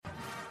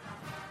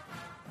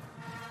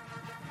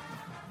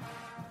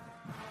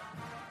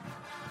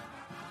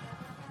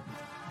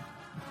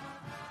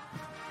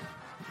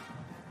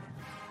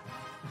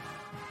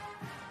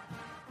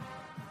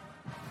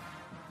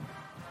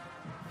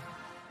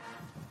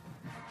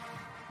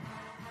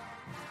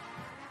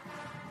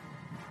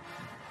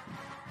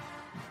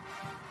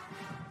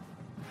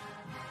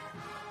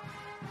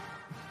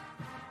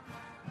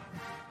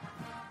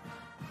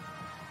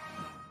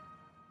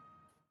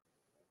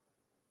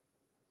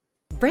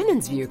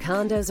Brennan's View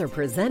condos are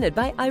presented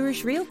by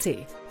Irish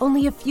Realty.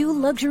 Only a few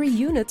luxury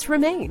units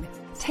remain.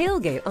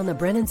 Tailgate on the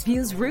Brennan's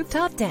View's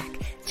rooftop deck,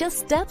 just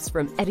steps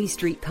from Eddy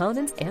Street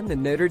Commons and the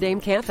Notre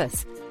Dame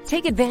campus.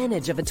 Take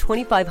advantage of a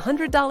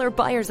 $2,500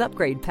 buyer's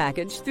upgrade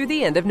package through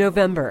the end of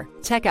November.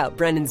 Check out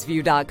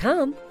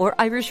brennansview.com or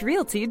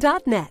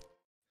irishrealty.net.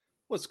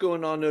 What's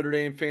going on, Notre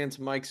Dame fans?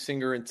 Mike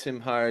Singer and Tim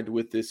Hyde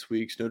with this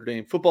week's Notre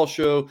Dame football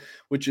show,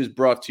 which is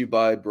brought to you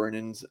by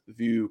Brennan's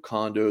View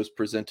Condos,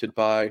 presented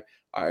by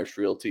Irish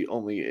Realty.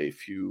 Only a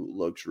few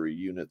luxury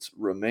units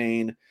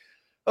remain.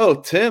 Oh,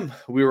 Tim,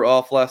 we were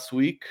off last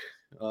week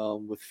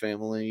with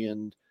family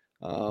and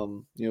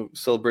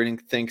celebrating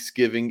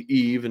Thanksgiving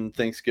Eve and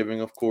Thanksgiving,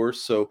 of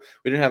course. So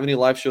we didn't have any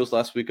live shows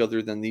last week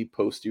other than the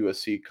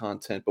post-USC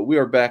content. But we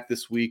are back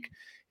this week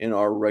in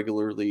our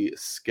regularly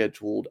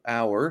scheduled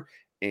hour.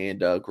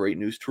 And great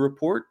news to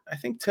report. I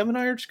think Tim and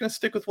I are just going to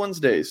stick with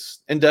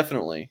Wednesdays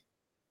indefinitely,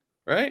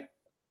 right?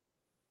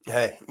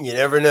 Hey, you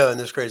never know in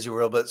this crazy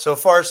world, but so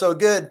far so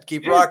good.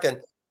 Keep rocking.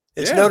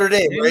 It's Notre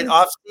Dame, right?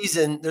 Off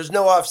season. There's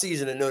no off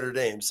season at Notre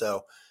Dame,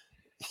 so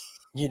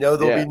there'll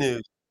be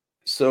news.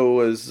 So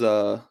as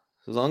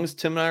long as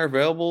Tim and I are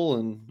available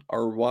and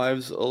our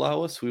wives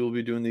allow us, we will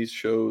be doing these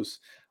shows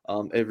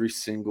every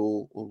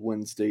single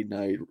Wednesday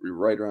night,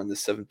 right around the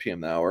 7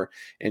 p.m. hour.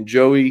 And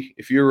Joey,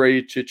 if you're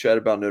ready to chat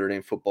about Notre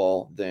Dame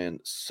football, then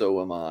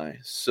so am I.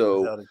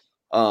 So,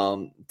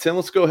 Tim,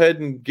 let's go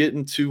ahead and get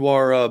into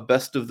our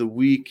best of the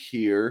week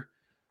here.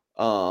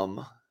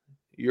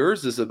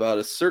 Yours is about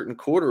a certain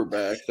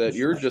quarterback that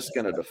you're just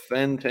going to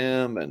defend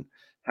him, and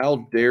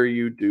how dare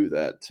you do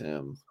that,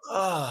 Tim?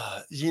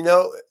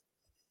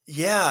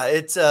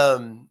 It's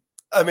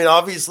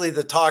obviously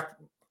the talk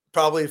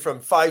probably from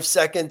 5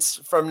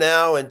 seconds from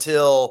now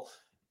until,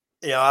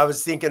 I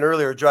was thinking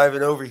earlier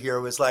driving over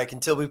here was like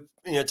until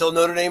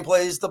Notre Dame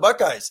plays the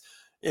Buckeyes,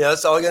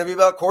 it's all going to be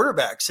about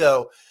quarterback.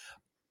 So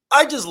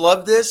I just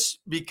love this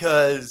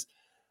because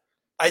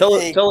tell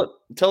it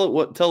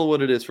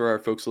what it is for our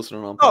folks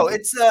listening on. Oh,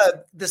 it's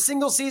the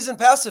single season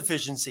pass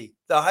efficiency,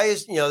 the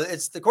highest,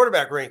 it's the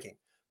quarterback ranking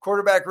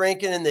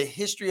in the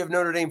history of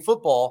Notre Dame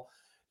football.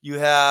 You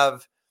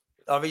have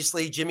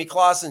obviously Jimmy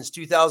Clausen's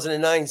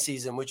 2009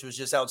 season, which was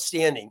just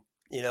outstanding.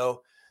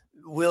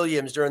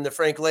 Williams during the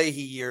Frank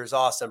Leahy years,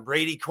 awesome.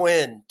 Brady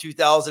Quinn,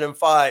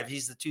 2005.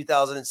 He's the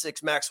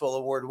 2006 Maxwell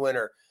Award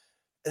winner.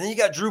 And then you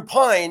got Drew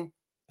Pine,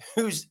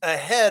 who's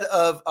ahead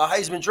of a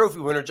Heisman Trophy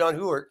winner, John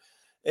Hewart,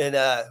 and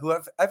who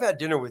I've had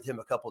dinner with him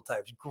a couple of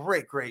times.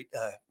 Great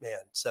man.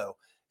 So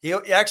he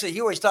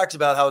always talks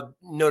about how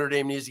Notre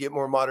Dame needs to get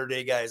more modern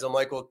day guys. I'm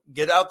like, well,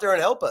 get out there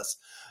and help us.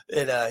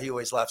 And he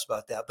always laughs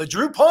about that. But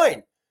Drew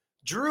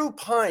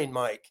Pine,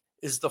 Mike,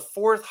 is the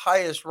fourth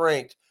highest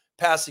ranked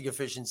passing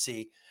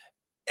efficiency.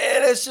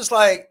 And it's just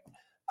like,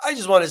 I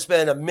just want to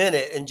spend a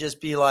minute and just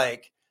be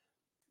like,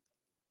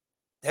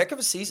 heck of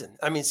a season.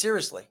 I mean,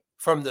 seriously,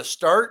 from the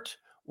start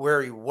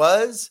where he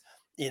was,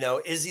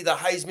 is he the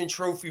Heisman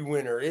Trophy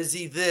winner? Is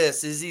he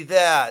this? Is he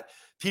that?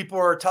 People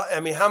are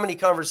how many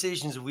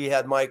conversations have we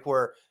had, Mike,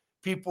 where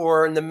people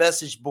are in the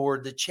message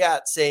board, the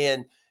chat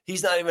saying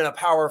he's not even a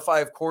Power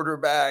 5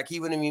 quarterback.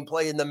 He wouldn't even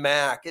play in the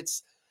MAC.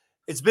 It's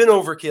been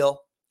overkill,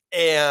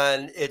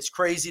 and it's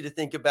crazy to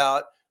think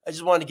about. I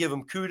just wanted to give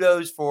him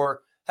kudos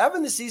for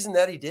having the season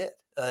that he did.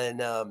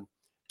 And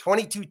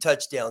 22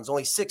 touchdowns,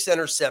 only 6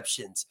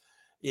 interceptions.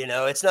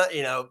 It's not,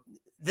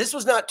 this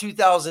was not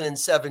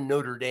 2007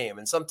 Notre Dame.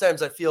 And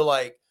sometimes I feel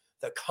like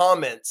the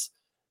comments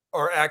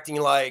are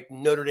acting like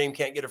Notre Dame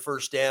can't get a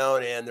first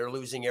down and they're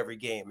losing every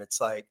game. It's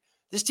like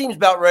this team's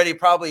about ready,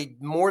 probably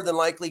more than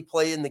likely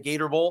play in the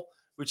Gator Bowl,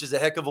 which is a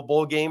heck of a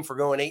bowl game for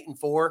going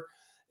 8-4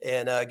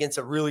 and against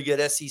a really good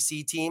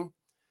SEC team.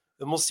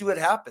 And we'll see what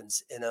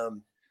happens. And,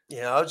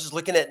 I was just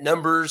looking at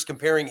numbers,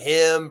 comparing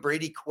him,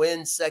 Brady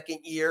Quinn, second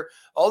year,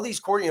 all these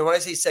when I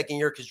say second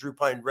year, because Drew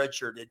Pine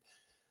redshirted,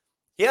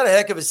 he had a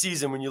heck of a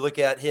season when you look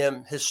at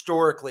him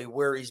historically,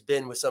 where he's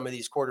been with some of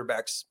these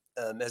quarterbacks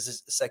as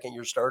his second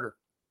year starter.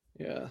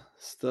 Yeah,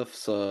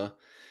 stuff's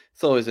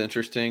it's always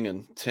interesting,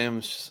 and Tim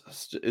is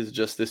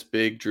just this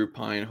big Drew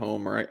Pine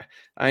homer.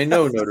 I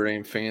know Notre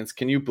Dame fans.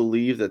 Can you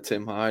believe that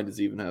Tim Hyde does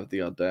even have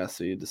the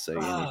audacity to say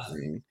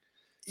anything?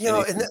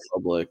 In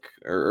public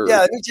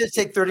let me just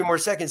take 30 more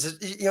seconds.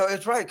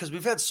 It's right, because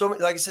we've had so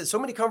many, like I said, so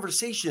many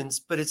conversations,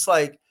 but it's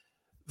like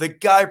the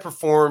guy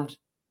performed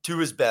to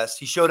his best.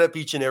 He showed up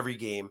each and every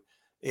game.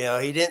 He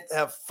didn't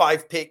have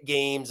 5-pick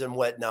games and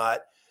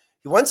whatnot.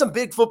 He won some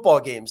big football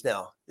games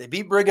now. They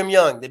beat Brigham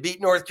Young. They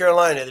beat North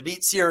Carolina. They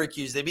beat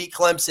Syracuse. They beat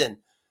Clemson.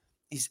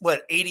 He's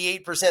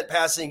 88%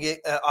 passing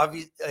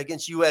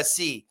against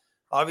USC.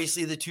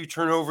 Obviously, the 2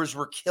 turnovers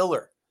were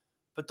killer,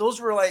 but those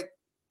were like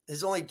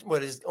his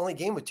only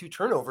game with 2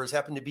 turnovers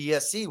happened to be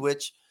SC,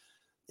 which,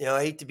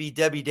 I hate to be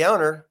Debbie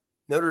Downer.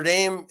 Notre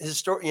Dame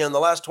in the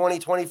last 20,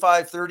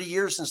 25, 30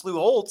 years since Lou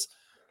Holtz,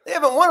 they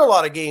haven't won a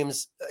lot of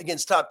games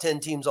against top 10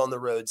 teams on the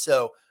road.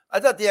 So I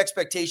thought the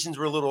expectations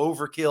were a little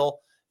overkill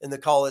in the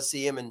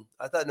Coliseum, and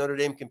I thought Notre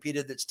Dame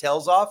competed its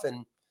tails off,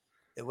 and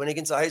it went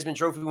against a Heisman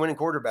Trophy winning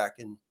quarterback,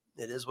 and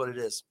it is what it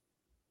is.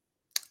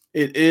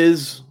 It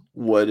is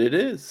what it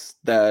is.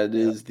 That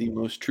is the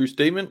most true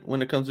statement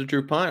when it comes to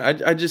Drew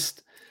Pine.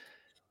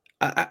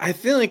 I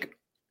feel like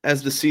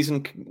as the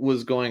season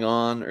was going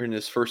on, or in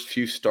his first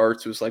few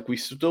starts, it was like we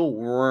still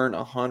weren't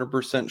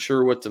 100%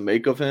 sure what to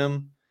make of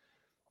him.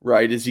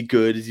 Right? Is he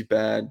good? Is he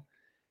bad?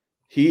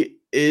 He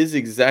is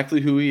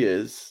exactly who he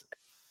is.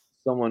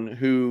 Someone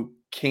who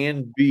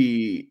can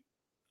be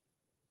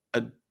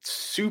a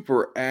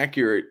super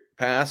accurate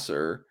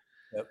passer,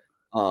 Yep.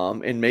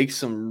 and make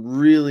some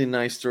really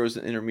nice throws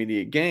in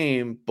intermediate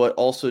game, but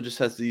also just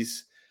has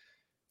these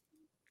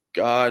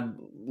God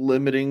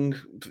limiting,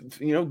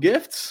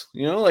 gifts.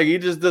 Like he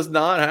just does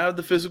not have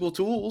the physical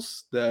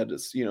tools that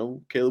is,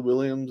 Caleb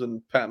Williams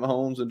and Pat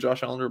Mahomes and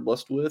Josh Allen are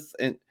blessed with,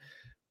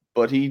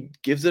 but he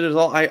gives it his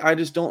all. I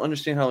just don't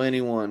understand how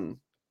anyone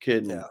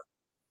can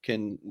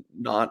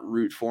not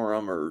root for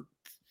him or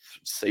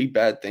say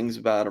bad things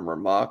about him or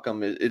mock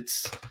him.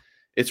 It's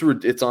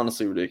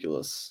honestly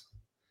ridiculous.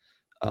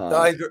 No,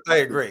 I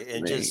agree.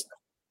 And just,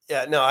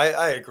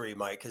 I agree,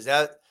 Mike,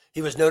 because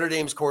he was Notre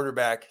Dame's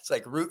quarterback. It's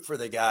like root for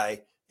the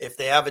guy. If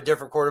they have a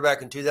different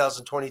quarterback in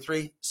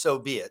 2023, so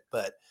be it.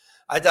 But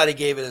I thought he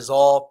gave it his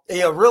all.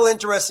 Real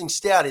interesting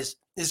stat is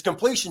his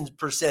completion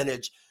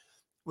percentage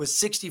was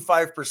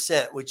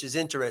 65%, which is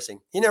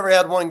interesting. He never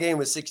had one game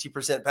with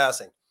 60%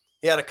 passing.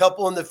 He had a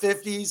couple in the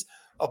 50s,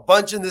 a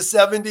bunch in the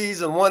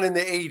 70s, and one in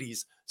the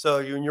 80s. So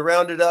when you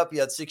round it up, he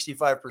had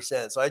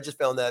 65%. So I just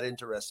found that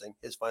interesting,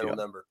 his final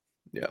number.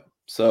 Yeah.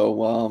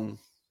 So,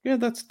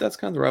 that's kind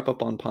of the wrap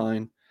up on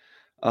Pine.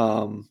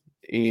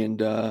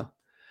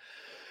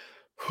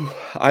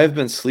 I've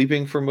been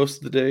sleeping for most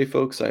of the day,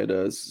 folks. I had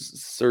a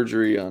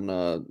surgery on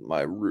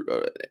my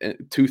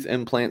tooth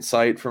implant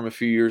site from a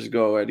few years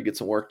ago. I had to get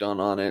some work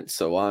done on it,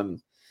 so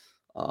I'm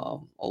a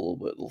little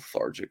bit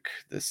lethargic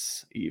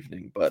this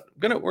evening. But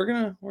we're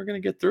gonna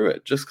get through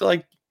it. Just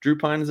like Drew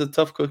Pine is a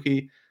tough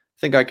cookie, I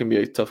think I can be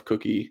a tough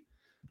cookie.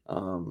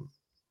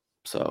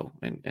 So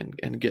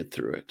get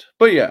through it.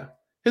 But yeah,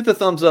 hit the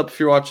thumbs up if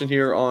you're watching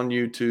here on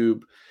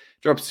YouTube.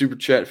 Drop a super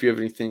chat if you have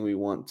anything we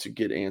want to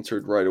get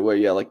answered right away.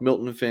 Yeah, like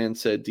Milton Fan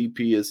said,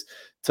 DP is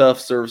tough,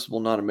 serviceable,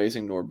 not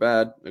amazing nor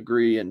bad.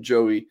 Agree. And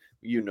Joey,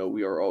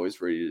 we are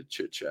always ready to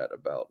chit chat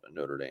about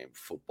Notre Dame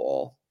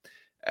football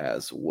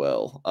as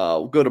well.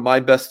 We'll go to my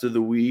best of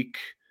the week,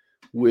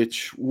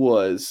 which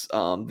was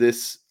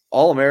this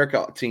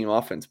All-America team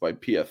offense by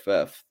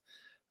PFF.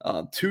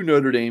 Two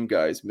Notre Dame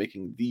guys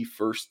making the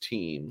first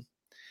team.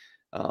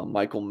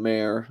 Michael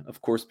Mayer,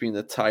 of course, being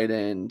the tight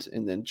end,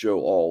 and then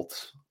Joe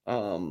Alt.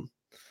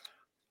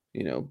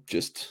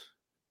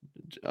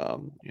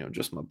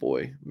 Just my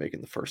boy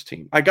making the first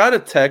team. I got a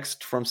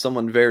text from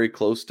someone very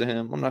close to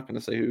him. I'm not going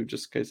to say who,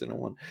 just in case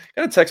anyone.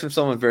 Got a text from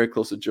someone very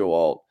close to Joe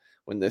Alt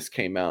when this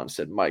came out and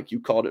said, "Mike,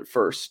 you called it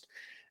first."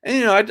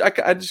 And I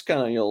just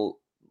kind of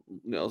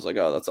I was like,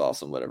 "Oh, that's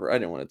awesome." Whatever. I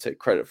didn't want to take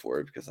credit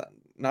for it because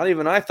not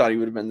even I thought he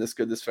would have been this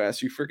good this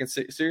fast. You freaking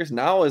serious?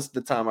 Now is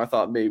the time I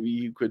thought maybe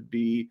you could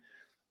be.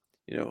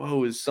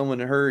 Is someone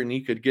hurt and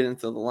he could get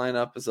into the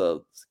lineup as a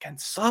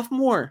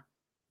sophomore?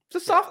 It's a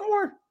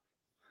sophomore.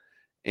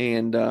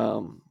 And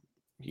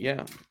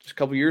just a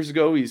couple years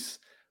ago, he's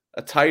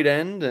a tight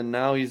end, and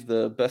now he's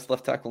the best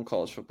left tackle in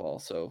college football.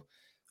 So,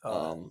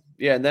 and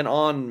then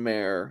on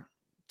Mayer,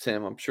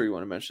 Tim, I'm sure you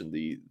want to mention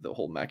the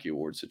whole Mackey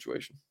Award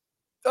situation.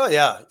 Oh,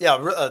 yeah.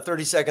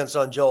 30 seconds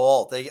on Joe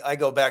Alt. I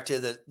go back to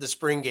the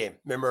spring game.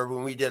 Remember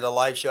when we did a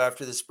live show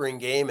after the spring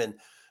game, and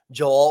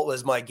Joe Alt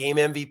was my game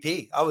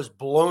MVP. I was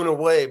blown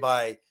away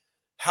by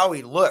how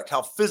he looked,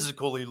 how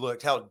physical he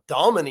looked, how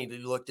dominant he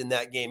looked in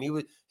that game.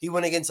 He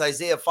went against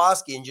Isaiah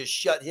Foskey and just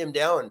shut him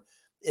down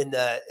in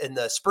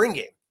the spring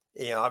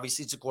game.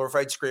 Obviously it's a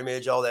glorified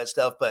scrimmage, all that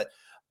stuff, but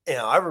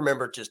I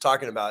remember just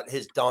talking about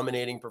his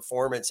dominating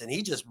performance, and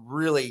he just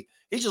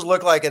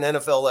looked like an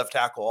NFL left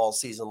tackle all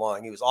season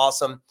long. He was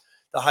awesome.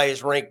 The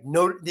highest ranked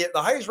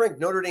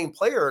Notre Dame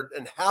player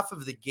in half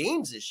of the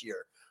games this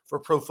year for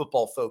Pro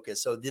Football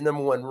Focus. So the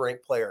number one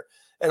ranked player.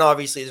 And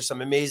obviously there's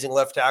some amazing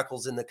left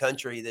tackles in the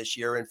country this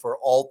year. And for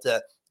Alt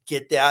to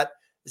get that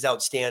is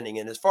outstanding.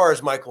 And as far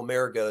as Michael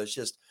Mayer goes,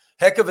 just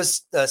heck of a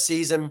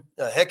season,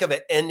 a heck of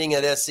an ending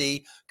at SC,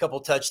 a couple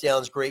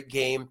touchdowns, great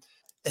game.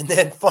 And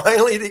then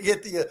finally to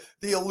get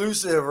the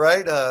elusive,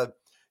 right?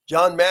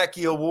 John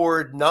Mackey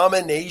Award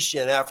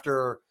nomination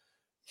after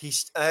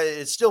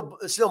it's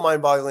still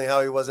mind-boggling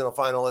how he wasn't a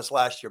finalist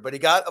last year, but he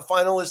got a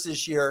finalist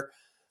this year.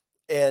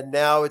 And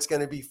now it's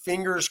going to be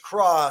fingers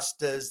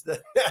crossed as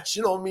the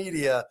national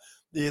media,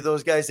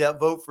 those guys that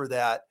vote for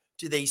that,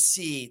 do they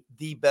see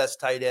the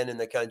best tight end in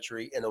the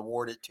country and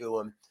award it to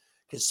him?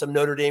 Because some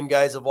Notre Dame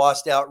guys have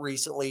lost out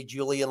recently.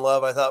 Julian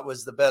Love, I thought,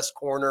 was the best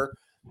corner.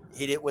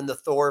 He didn't win the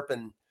Thorpe.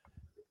 And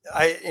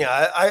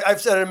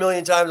I've said it a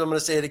million times. I'm going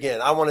to say it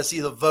again. I want to see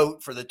the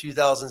vote for the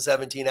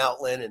 2017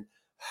 Outland, and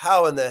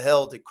how in the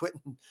hell did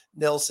Quentin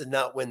Nelson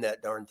not win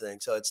that darn thing?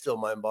 So it's still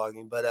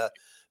mind-boggling. But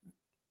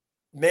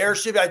Mayer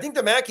should be. I think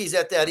the Mackey's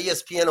at that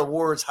ESPN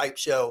Awards hype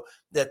show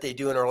that they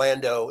do in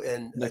Orlando,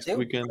 and I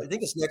think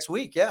it's next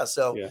week. Yeah,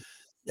 so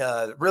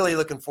really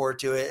looking forward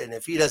to it. And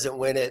if he doesn't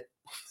win it,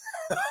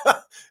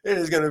 It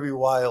is going to be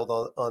wild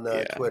on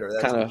Yeah, Twitter.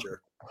 That's kind for of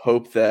sure.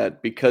 hope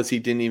that because he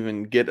didn't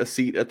even get a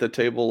seat at the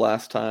table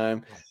last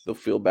time, they'll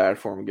feel bad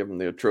for him, give him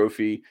the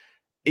trophy.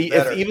 They If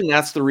better. even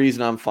that's the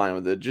reason, I'm fine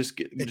with it. Just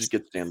get It's,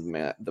 the damn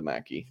the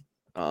Mackey.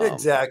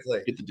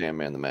 exactly. Get the damn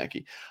man the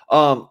Mackey.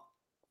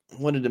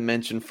 Wanted to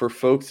mention for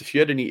folks, if you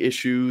had any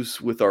issues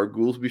with our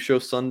Goolsby show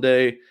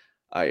Sunday,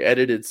 I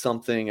edited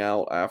something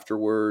out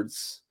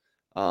afterwards,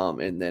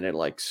 and then it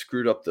like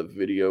screwed up the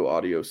video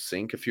audio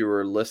sync if you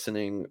were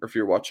listening or if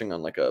you're watching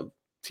on like a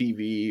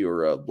TV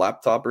or a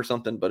laptop or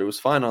something, but it was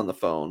fine on the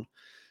phone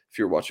if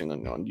you're watching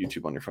on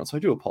YouTube on your phone. So I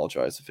do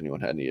apologize if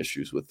anyone had any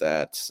issues with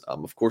that.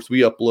 Of course, we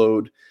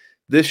upload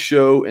this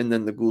show and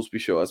then the Goolsby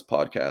show as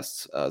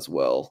podcasts as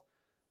well.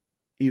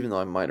 Even though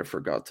I might have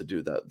forgot to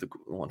do that, the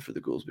one for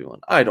the Goolsby one.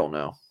 I don't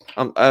know.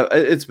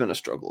 It's been a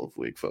struggle of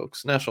week,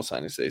 folks. National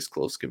Signing Day is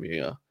close. Give me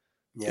a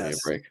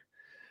break.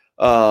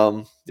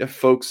 If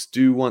folks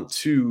do want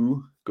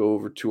to go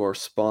over to our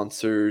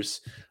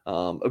sponsors,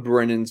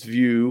 Brennan's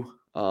View,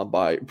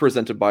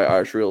 presented by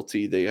Irish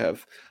Realty. They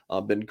have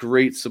been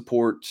great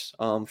support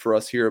for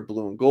us here at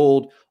Blue and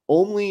Gold.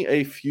 Only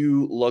a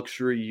few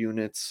luxury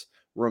units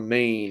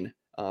remain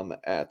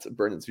at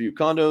Brennan's View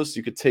condos.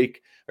 You could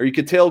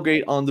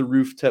tailgate on the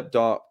rooftop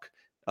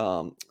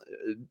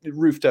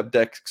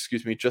deck,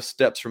 just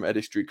steps from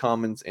Eddy Street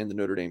Commons and the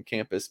Notre Dame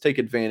campus. Take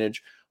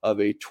advantage of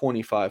a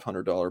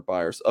 $2,500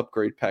 buyer's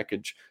upgrade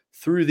package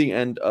through the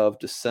end of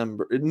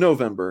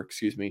November.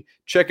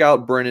 Check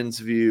out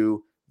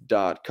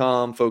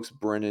Brennan'sView.com, folks.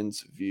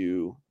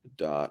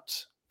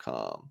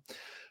 Brennan'sView.com.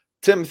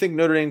 Tim, I think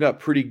Notre Dame got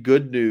pretty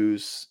good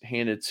news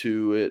handed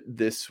to it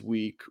this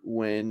week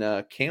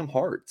when Cam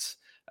Hart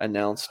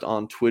announced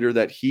on Twitter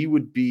that he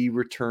would be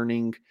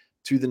returning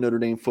to the Notre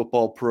Dame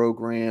football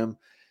program.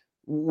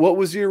 What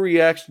was your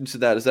reaction to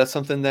that? Is that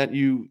something that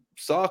you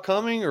saw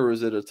coming, or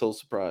was it a total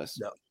surprise?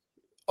 No.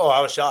 Oh, I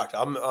was shocked.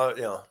 I'm not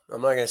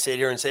going to sit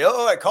here and say,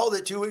 "Oh, I called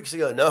it 2 weeks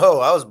ago." No,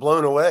 I was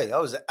blown away. I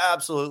was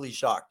absolutely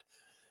shocked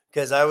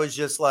because I was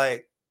just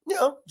like,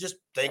 just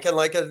thinking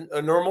like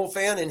a normal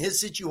fan in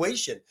his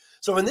situation.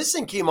 So when this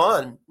thing came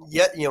on,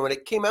 when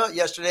it came out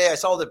yesterday, I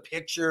saw the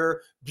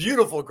picture,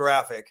 beautiful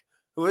graphic.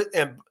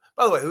 And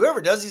by the way,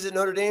 whoever does these at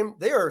Notre Dame,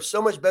 they are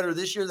so much better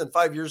this year than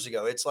 5 years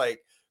ago. It's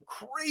like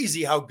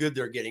crazy how good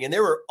they're getting. And they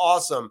were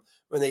awesome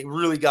when they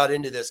really got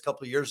into this a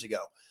couple of years ago.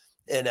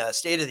 And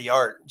state of the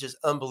art, just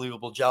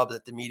unbelievable job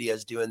that the media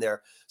is doing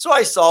there. So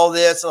I saw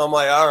this and I'm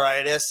like, all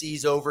right,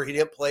 SC's over. He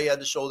didn't play, had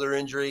the shoulder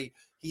injury.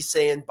 He's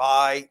saying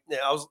bye.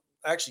 I was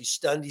actually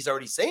stunned he's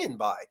already saying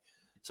bye.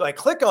 So I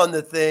click on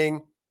the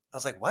thing. I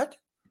was like, what?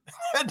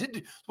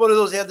 One of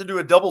those had to do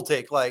a double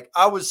take. Like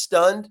I was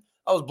stunned.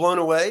 I was blown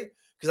away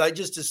because I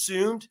just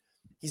assumed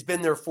he's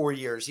been there 4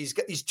 years.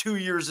 He's 2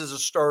 years as a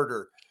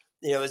starter.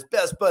 His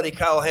best buddy,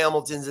 Kyle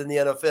Hamilton's in the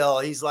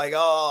NFL. He's like,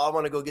 oh, I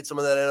want to go get some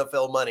of that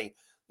NFL money.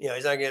 He's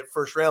not going to get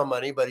first round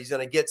money, but he's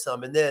going to get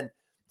some. And then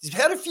he's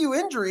had a few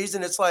injuries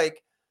and it's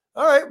like,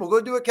 all right, we'll go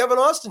do what Kevin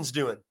Austin's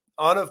doing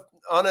on an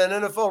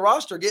NFL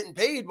roster, getting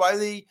paid while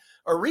they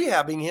are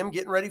rehabbing him,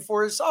 getting ready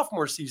for his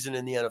sophomore season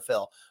in the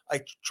NFL. I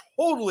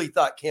totally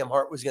thought Cam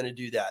Hart was going to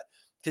do that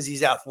because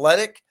he's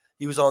athletic.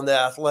 He was on the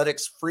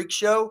athletics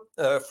freaks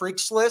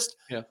list.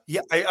 Yeah.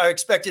 I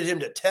expected him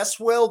to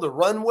test well, to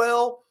run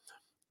well,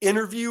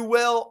 interview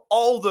well,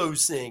 all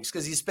those things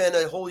because he spent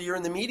a whole year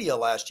in the media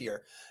last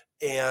year.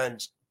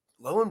 And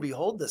lo and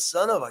behold, the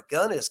son of a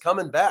gun is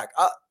coming back.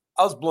 I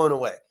was blown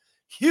away.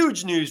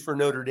 Huge news for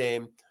Notre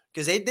Dame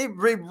because they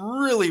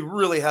really,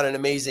 really had an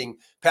amazing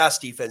pass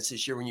defense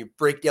this year. When you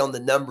break down the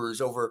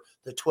numbers over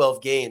the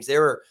 12 games, they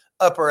were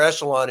upper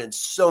echelon in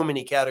so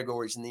many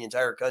categories in the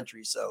entire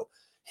country. So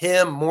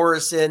him,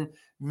 Morrison,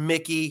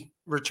 Mickey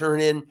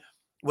returning.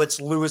 What's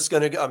Lewis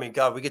going to go? I mean,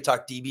 God, we could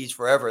talk DBs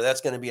forever.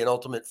 That's going to be an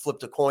ultimate flip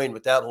the coin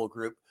with that whole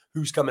group.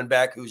 Who's coming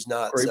back, who's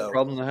not. Great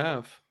problem to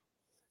have.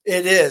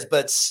 It is,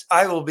 but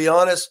I will be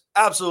honest,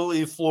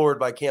 absolutely floored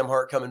by Cam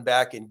Hart coming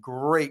back, and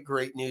great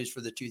news for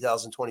the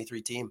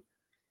 2023 team.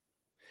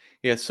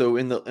 Yeah, so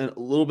in a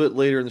little bit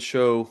later in the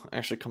show,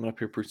 actually coming up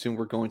here pretty soon,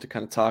 we're going to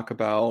kind of talk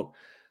about,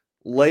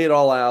 lay it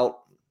all out,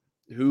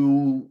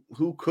 who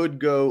could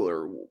go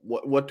or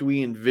what do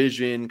we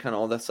envision, kind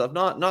of all that stuff.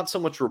 Not so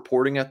much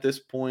reporting at this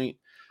point.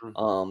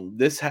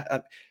 Mm-hmm.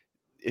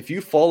 If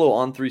you follow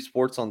On3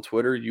 Sports on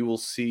Twitter, you will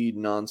see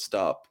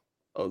nonstop.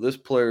 Oh, this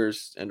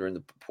player's entering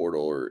the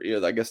portal, or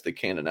I guess they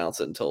can't announce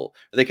it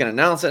they can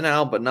announce it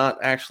now, but not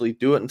actually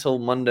do it until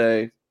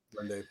Monday.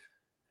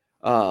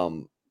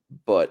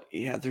 But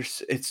yeah,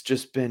 it's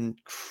just been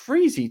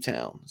crazy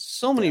town.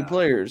 So many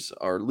players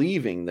are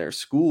leaving their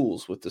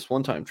schools with this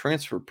one-time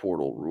transfer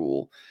portal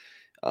rule,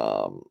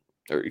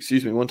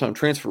 one-time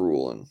transfer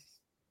rule, and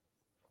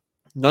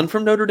none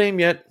from Notre Dame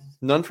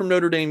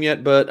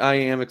yet. But I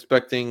am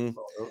expecting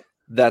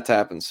that to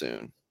happen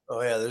soon.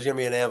 Oh, yeah, there's going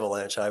to be an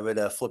avalanche. I would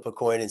flip a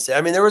coin and say,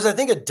 I mean, there was, I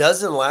think, a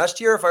dozen last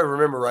year, if I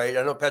remember right.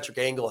 I know Patrick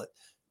Angle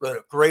wrote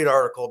a great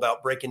article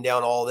about breaking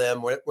down all of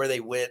them, where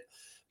they went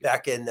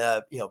back in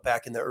the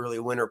early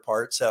winter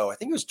part. So I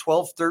think it was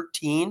 12,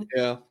 13.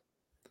 Yeah.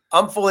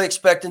 I'm fully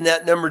expecting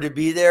that number to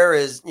be there.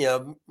 As me,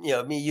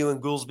 you,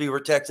 and Goolsby were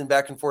texting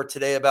back and forth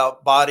today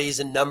about bodies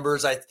and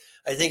numbers. I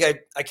think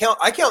I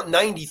count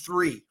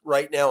 93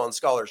 right now on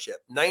scholarship.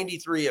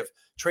 93 of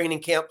training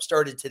camp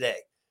started today,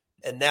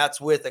 and that's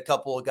with a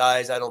couple of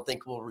guys I don't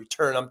think will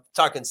return. I'm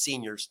talking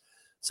seniors.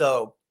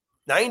 So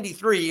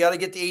 93, you got to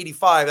get to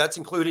 85. That's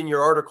including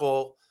your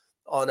article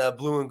on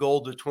Blue and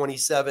Gold to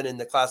 27 in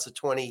the class of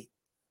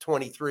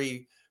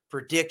 2023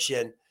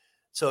 prediction.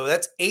 So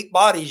that's 8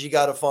 bodies you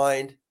got to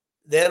find.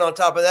 Then on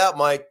top of that,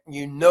 Mike,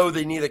 they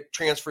need a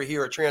transfer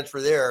here, a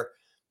transfer there.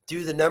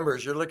 Do the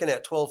numbers. You're looking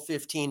at 12,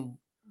 15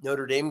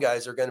 Notre Dame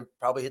guys are going to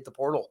probably hit the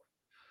portal.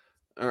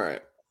 All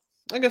right.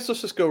 I guess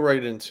let's just go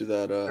right into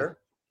that Sure.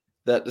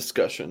 that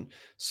discussion.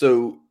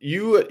 So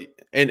you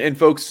and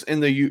folks in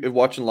the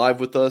watching live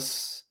with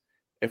us,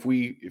 if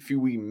we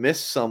miss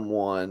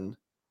someone,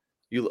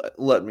 you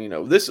let me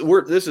know. This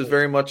is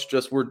very much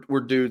just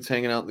we're dudes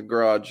hanging out in the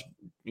garage,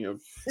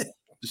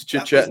 just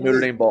chit chat Notre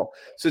Dame ball.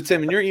 So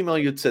Tim, in your email,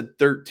 you had said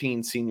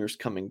 13 seniors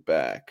coming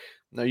back.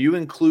 Now you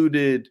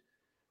included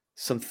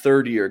some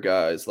 30-year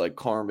guys like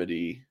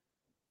Carmody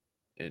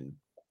and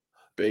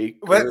Baker.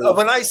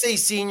 When I say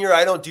senior,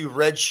 I don't do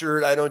red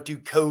shirt. I don't do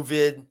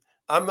COVID.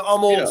 I'm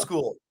old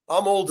school.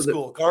 I'm old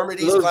school.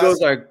 Carmody's those class.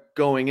 Those are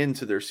going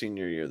into their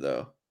senior year,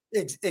 though.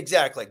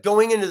 Exactly.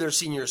 Going into their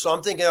senior. So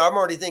I'm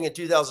already thinking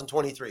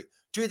 2023.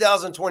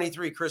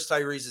 2023, Chris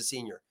Tyree's a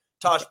senior.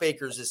 Tosh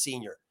Baker's a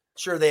senior.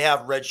 Sure, they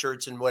have red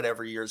shirts in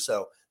whatever year.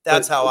 So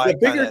that's how the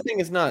bigger thing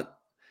is not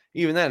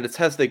even that.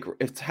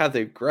 It's how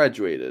they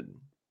graduated.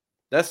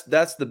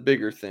 That's the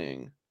bigger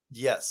thing.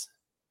 Yes.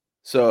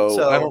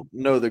 So I don't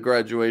know the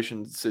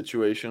graduation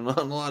situation on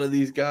a lot of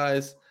these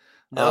guys.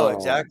 No,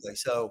 exactly.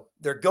 So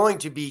they're going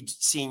to be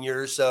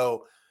seniors.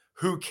 So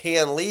who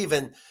can leave?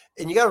 And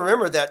you got to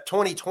remember that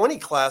 2020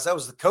 class, that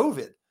was the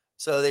COVID.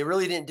 So they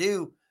really didn't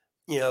do,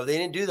 they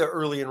didn't do the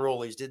early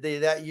enrollees. Did they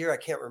that year? I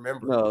can't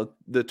remember. No,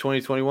 the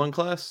 2021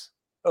 class?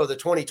 Oh, the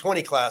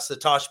 2020 class, the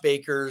Tosh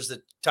Bakers,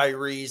 the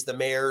Tyrees, the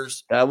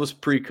Mayers. That was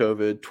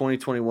pre-COVID.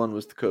 2021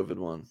 was the COVID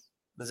one.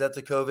 Was that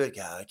the COVID?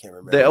 God, I can't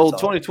remember. The old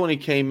 2020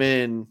 came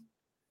in.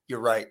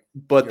 You're right.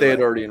 But they had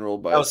already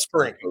enrolled by. That was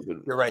spring.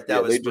 COVID. You're right.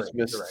 That was spring. Just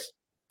missed.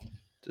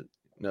 Right.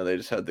 No, they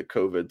just had the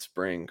COVID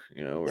spring.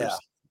 No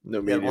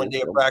media. One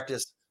day of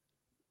practice.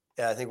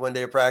 Yeah, I think one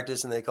day of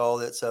practice, and they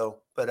called it. So,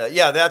 but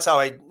that's how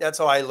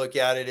I look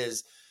at it.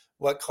 Is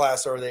what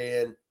class are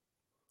they in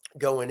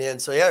going in?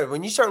 So yeah,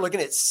 when you start looking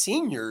at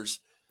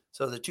seniors,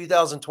 so the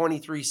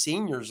 2023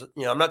 seniors,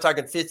 I'm not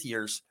talking fifth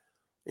years.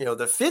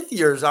 The fifth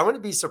years, I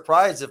wouldn't be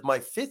surprised if my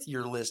fifth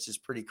year list is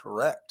pretty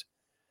correct.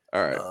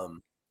 All right.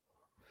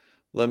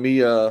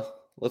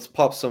 Let's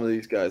pop some of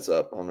these guys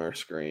up on our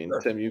screen.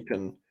 Sure. Tim,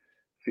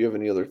 if you have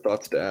any other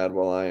thoughts to add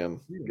while I am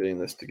getting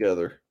this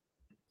together.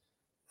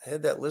 I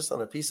had that list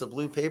on a piece of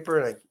blue paper,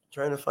 and I'm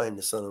trying to find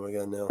the son of a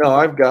gun now. No,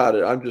 I've got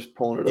it. I'm just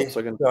pulling it up so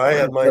I can. No, I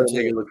had mine too.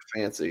 Make it look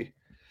fancy.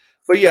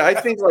 But yeah, I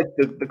think like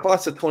the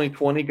class of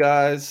 2020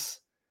 guys,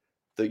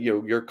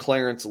 your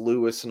Clarence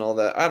Lewis and all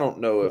that. I don't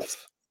know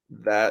if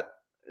that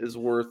is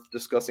worth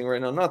discussing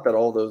right now. Not that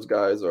all those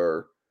guys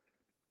are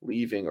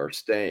leaving or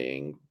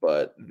staying,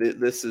 but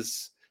this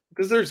is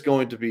because there's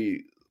going to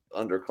be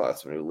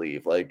underclassmen who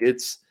leave. Like go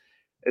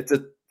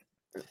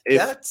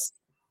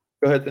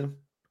ahead, Tim.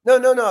 No.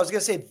 I was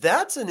gonna say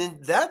that's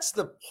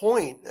the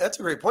point. That's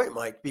a great point,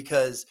 Mike,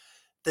 because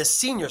the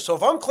senior. So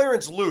if I'm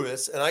Clarence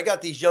Lewis and I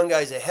got these young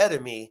guys ahead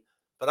of me,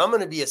 but I'm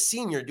going to be a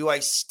senior, do I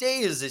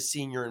stay as a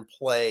senior and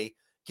play,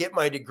 get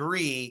my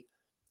degree,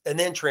 and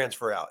then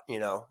transfer out?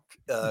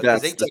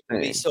 Because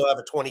they still have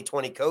a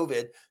 2020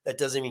 COVID that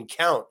doesn't even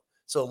count.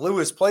 So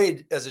Lewis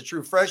played as a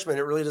true freshman.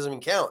 It really doesn't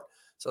even count.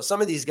 So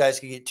some of these guys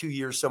could get 2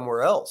 years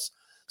somewhere else.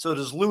 So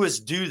does Lewis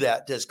do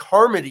that? Does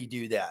Carmody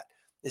do that?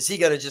 Is he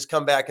going to just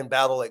come back and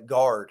battle at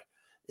guard?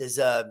 Is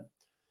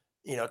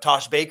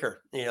Tosh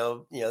Baker?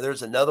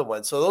 There's another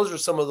one. So those are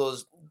some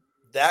of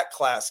that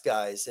class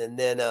guys. And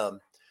then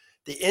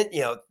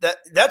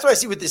that's what I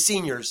see with the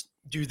seniors.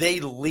 Do they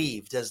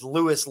leave? Does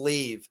Lewis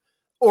leave,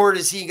 or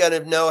does he going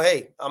to know?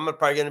 Hey, I'm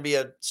probably going to be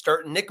a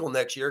starting nickel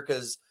next year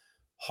because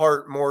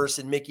Hart, Morris,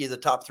 and Mickey are the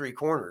top 3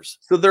 corners.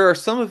 So there are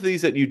some of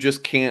these that you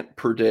just can't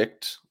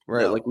predict,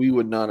 right? No. Like we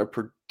would not have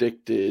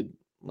predicted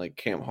like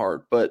Cam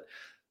Hart, but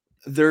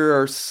there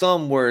are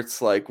some where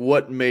it's like,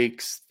 what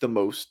makes the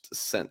most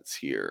sense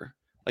here?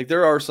 Like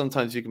there are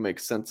sometimes you can make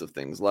sense of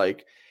things.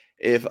 Like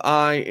if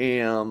I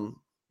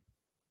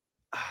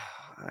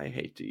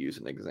hate to use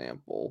an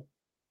example,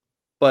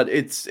 but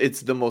it's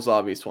the most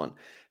obvious one.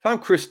 If I'm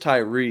Chris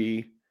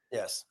Tyree,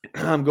 yes,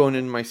 I'm going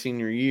into my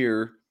senior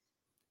year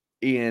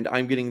and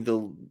I'm getting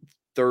the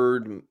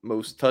 3rd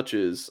most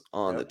touches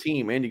on the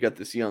team, and you got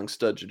this young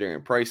stud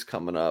Jadarian Price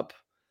coming up.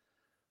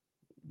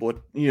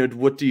 What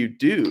do you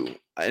do?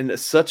 And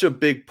such a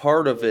big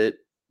part of it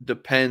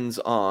depends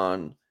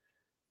on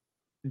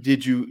do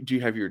you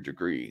have your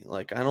degree?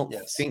 Like I don't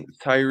think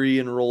Tyree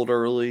enrolled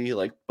early,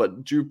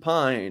 but Drew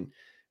Pine,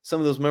 some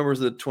of those members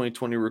of the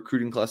 2020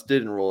 recruiting class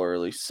did enroll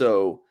early.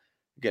 So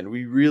again,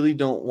 we really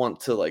don't want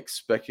to like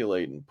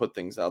speculate and put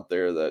things out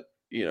there that,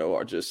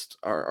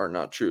 are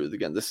not true.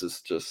 Again, this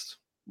is just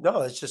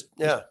No, it's just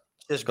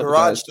just couple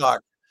garage guys.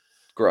 talk.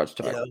 Garage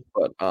You talk. know,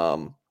 But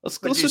let's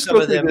but do just some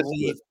go of through them this.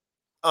 leave?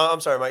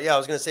 I'm sorry, Mike. Yeah, I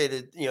was going to say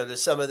that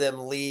does some of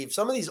them leave?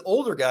 Some of these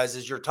older guys,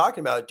 as you're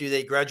talking about, do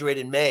they graduate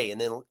in May and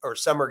then or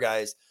summer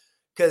guys?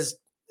 Because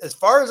as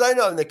far as I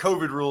know, and the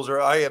COVID rules are,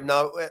 I have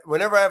not.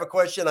 Whenever I have a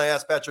question, I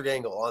ask Patrick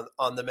Engel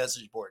on the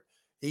message board.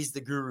 He's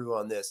the guru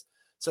on this.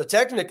 So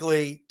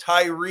technically,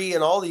 Tyree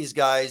and all these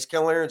guys,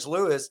 Clarence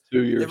Lewis,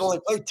 2 years. they've only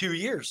played 2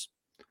 years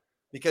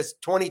because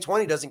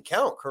 2020 doesn't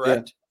count,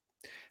 correct?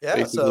 Yeah.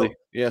 Basically,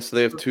 so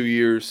they have 2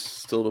 years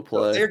still to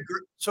play.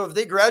 So if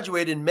they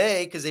graduate in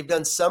May because they've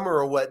done summer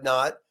or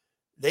whatnot,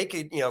 they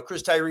could,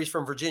 Chris Tyree's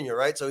from Virginia,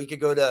 right? So he could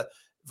go to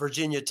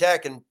Virginia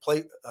Tech and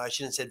play. I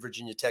shouldn't have said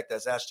Virginia Tech.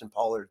 That's Ashton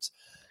Pollard's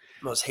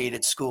most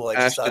hated school.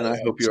 Ashton, I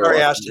hope you are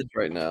watching this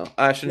right now.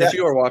 Ashton, if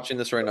you are watching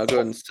this right now, go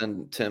ahead and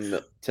send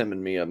Tim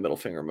and me a middle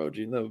finger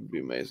emoji. That would be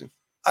amazing.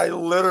 I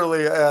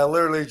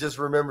literally just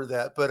remembered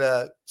that.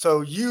 But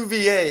so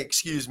UVA,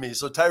 excuse me.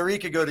 So Tyree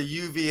could go to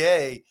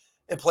UVA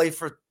and play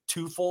for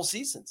 2 full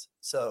seasons.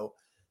 So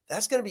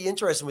that's going to be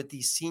interesting with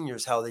these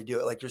seniors, how they do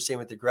it. Like you're saying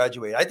with the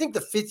graduate. I think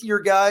the 5th year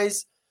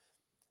guys,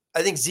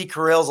 I think Zeke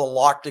Correll's a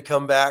lock to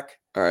come back.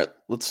 All right,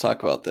 let's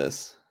talk about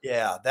this.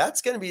 Yeah,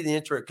 that's going to be the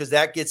intro because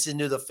that gets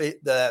into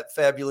the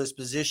fabulous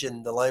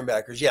position, the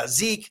linebackers. Yeah,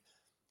 Zeke,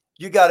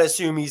 you got to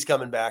assume he's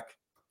coming back.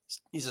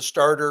 He's a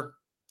starter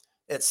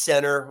at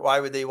center. Why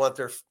would they want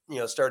their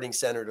starting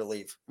center to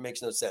leave? It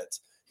makes no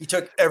sense. He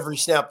took every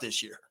snap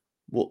this year.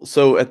 Well,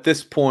 so at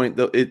this point,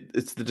 though,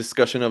 it's the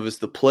discussion of, is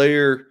the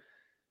player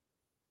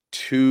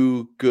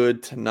too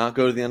good to not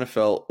go to the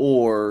NFL,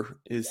 or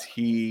is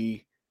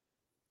he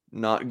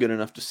not good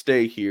enough to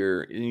stay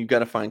here? And you got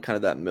to find kind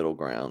of that middle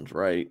ground,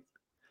 right?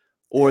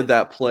 Or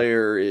that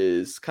player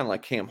is kind of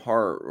like Cam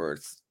Hart, where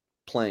it's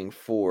playing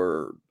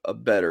for a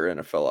better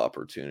NFL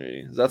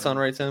opportunity. Does that sound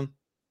right, Tim?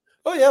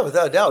 Oh, yeah,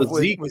 without a doubt. So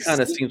Zeke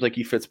kind of seems like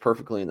he fits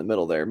perfectly in the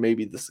middle there.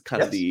 Maybe this is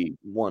kind of the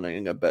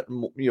wanting a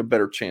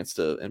better chance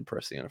to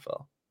impress the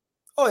NFL.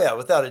 Oh, yeah,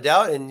 without a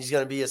doubt. And he's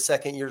going to be a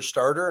second-year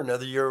starter,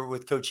 another year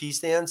with Coach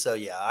Heastan. So,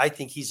 yeah, I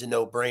think he's a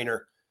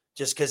no-brainer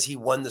just because he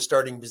won the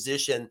starting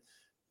position,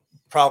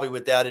 probably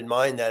with that in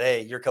mind that,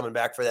 hey, you're coming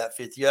back for that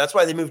 5th year. That's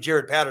why they moved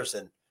Jared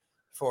Patterson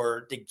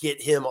to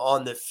get him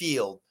on the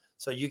field.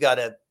 So you got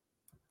a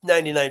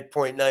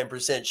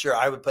 99.9% sure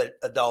I would put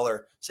 $1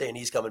 saying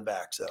he's coming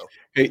back. So,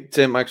 hey,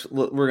 Tim,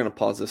 actually, we're going to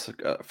pause this.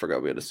 I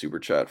forgot we had a super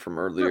chat from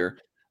earlier.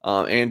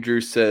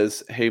 Andrew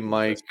says, hey,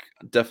 Mike,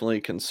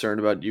 definitely concerned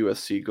about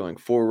USC going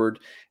forward.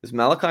 Is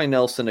Malachi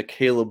Nelson a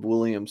Caleb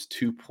Williams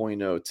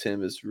 2.0?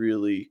 Tim,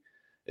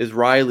 is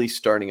Riley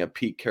starting a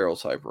Pete Carroll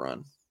type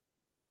run?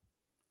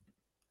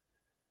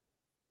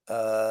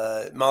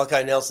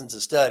 Malachi Nelson's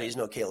a stud. He's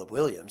no Caleb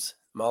Williams.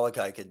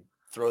 Malachi could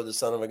throw the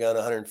son of a gun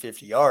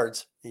 150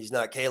 yards. He's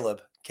not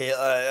Caleb.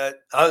 I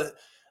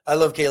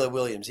love Caleb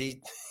Williams.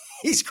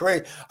 He's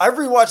great. I've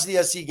rewatched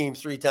the SC game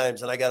 3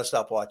 times, and I got to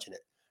stop watching it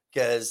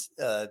because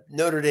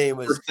Notre Dame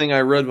was. First thing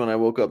I read when I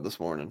woke up this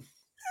morning.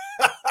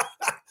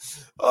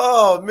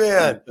 Oh,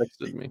 man. He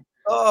texted me.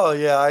 Oh,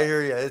 yeah, I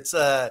hear you. It's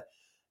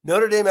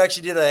Notre Dame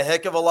actually did a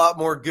heck of a lot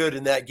more good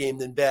in that game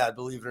than bad,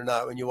 believe it or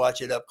not, when you watch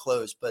it up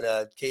close.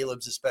 But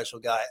Caleb's a special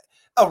guy.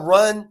 A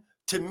run,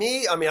 to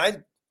me, I mean,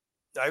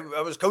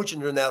 I was coaching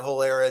during that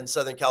whole era in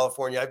Southern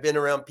California. I've been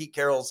around Pete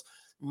Carroll's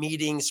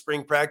meetings,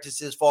 spring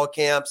practices, fall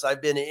camps.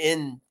 I've been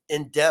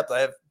in depth.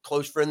 I have a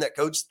close friend that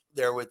coached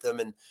there with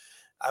them, and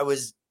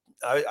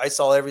I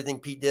saw everything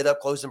Pete did up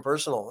close and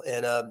personal.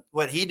 And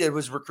what he did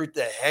was recruit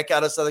the heck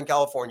out of Southern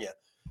California,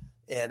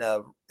 and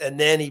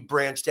then he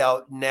branched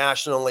out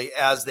nationally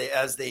as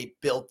they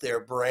built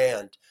their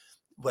brand.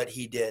 What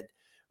he did,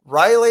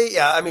 Riley,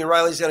 yeah, I mean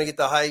Riley's going to get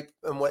the hype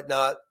and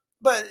whatnot,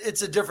 but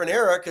it's a different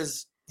era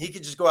because he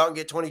could just go out and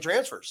get 20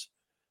 transfers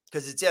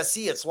because it's SC,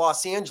 it's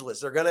Los Angeles.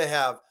 They're going to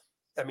have,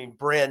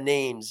 brand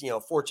names,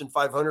 Fortune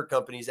 500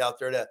 companies out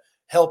there to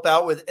help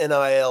out with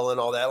NIL and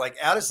all that. Like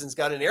Addison's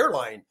got an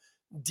airline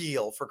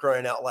deal, for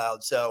crying out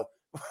loud. So,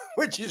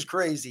 which is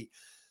crazy.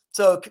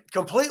 So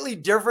completely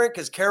different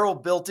because Carroll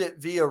built it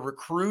via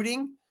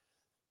recruiting.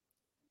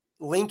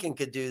 Lincoln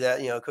could do that.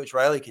 Coach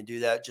Riley can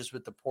do that just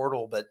with the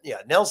portal. But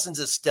yeah, Nelson's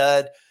a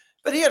stud,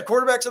 but he had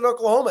quarterbacks in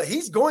Oklahoma.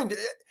 He's going to,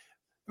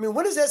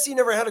 when has SC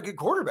never had a good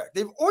quarterback?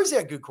 They've always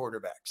had good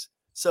quarterbacks.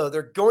 So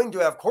they're going to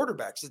have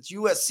quarterbacks. It's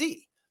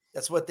USC.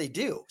 That's what they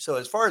do. So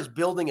as far as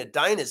building a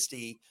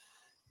dynasty,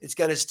 it's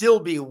going to still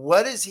be,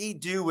 what does he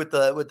do with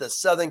the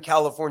Southern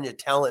California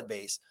talent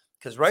base?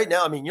 Because right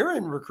now, you're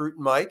in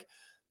recruiting, Mike.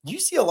 You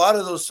see a lot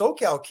of those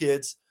SoCal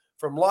kids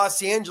from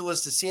Los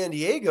Angeles to San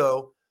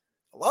Diego.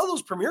 A lot of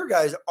those premier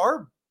guys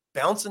are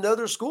bouncing to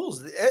other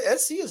schools. The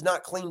SC is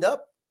not cleaned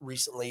up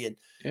recently. And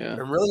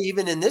really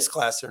even in this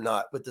class, they're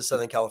not with the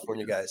Southern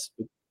California guys.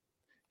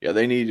 Yeah,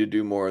 they need to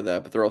do more of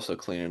that, but they're also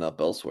cleaning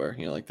up elsewhere.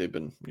 Like they've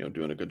been,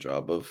 doing a good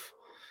job of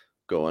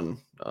going,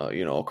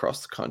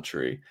 across the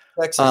country.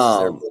 Texas is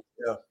there,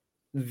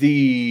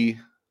 yeah.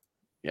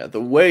 Yeah,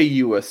 the way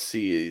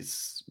USC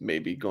is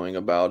maybe going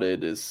about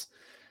it is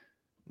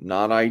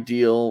not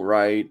ideal,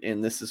 right?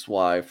 And this is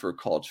why for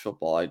college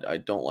football, I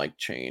don't like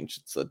change.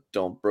 It's a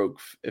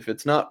if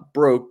it's not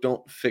broke,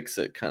 don't fix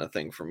it kind of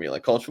thing for me.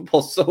 Like college football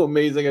is so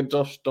amazing. I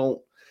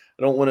don't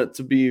want it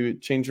to be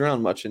changed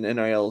around much. And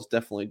NIL has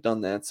definitely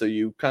done that. So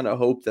you kind of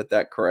hope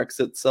that corrects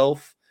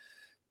itself,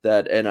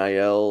 that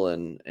NIL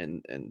and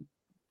the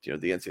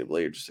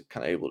NCAA are just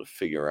kind of able to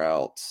figure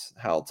out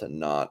how to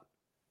not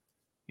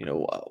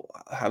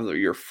have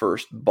your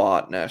first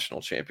bought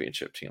national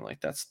championship team. Like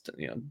that's,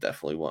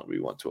 definitely what we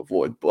want to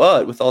avoid.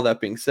 But with all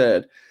that being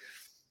said,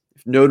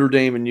 if Notre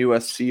Dame and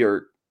USC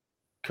are,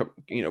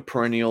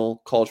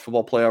 perennial college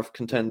football playoff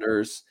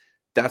contenders,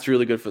 that's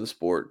really good for the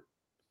sport.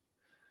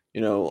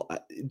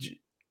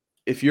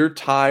 If you're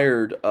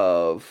tired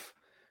of,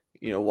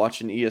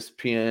 watching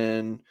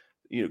ESPN,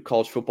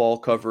 college football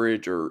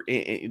coverage or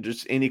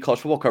just any college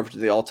football coverage,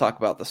 they all talk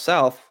about the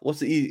South.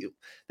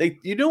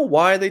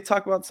 Why they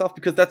talk about the South?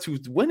 Because that's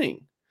who's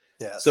winning.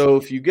 Yes. So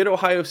if you get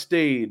Ohio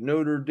State,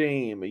 Notre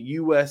Dame,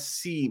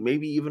 USC,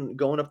 maybe even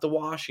going up to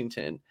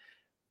Washington,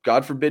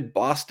 God forbid,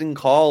 Boston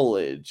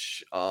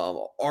College,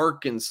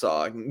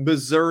 Arkansas,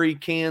 Missouri,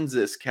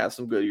 Kansas have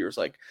some good years.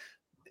 Like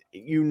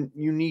you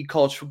need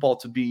college football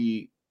to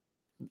be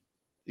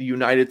the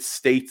United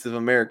States of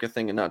America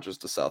thing and not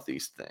just a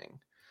Southeast thing.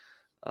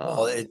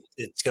 Well,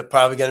 it's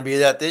probably going to be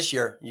that this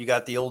year. You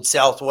got the old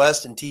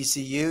Southwest and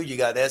TCU. You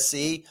got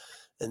SC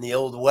and the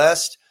old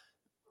West.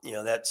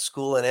 That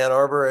school in Ann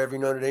Arbor, every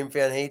Notre Dame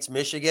fan hates.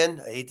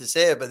 Michigan. I hate to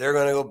say it, but they're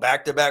going to go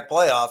back-to-back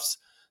playoffs.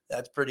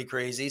 That's pretty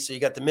crazy. So you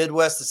got the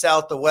Midwest, the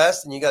South, the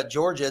West, and you got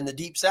Georgia in the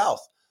Deep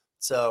South.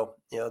 So,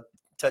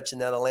 touching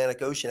that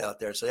Atlantic Ocean out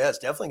there. So, yeah, it's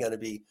definitely going to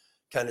be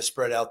kind of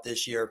spread out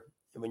this year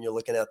when you're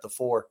looking at the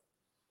four.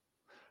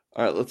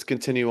 All right, let's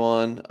continue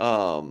on.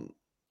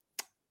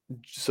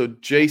 So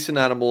Jason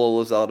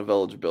Adamilola is out of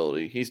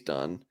eligibility. He's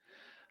done.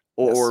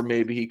 Or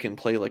maybe he can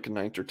play like a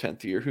 9th or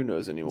 10th year. Who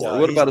knows anymore? No,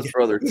 what about his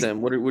brother,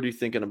 Tim? What are you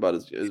thinking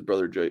about his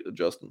brother,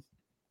 Justin?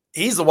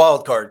 He's the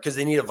wild card because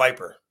they need a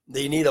Viper.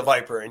 They need a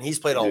Viper, and he's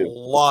played a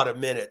lot of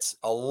minutes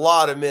the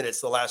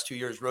last 2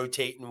 years,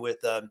 rotating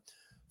with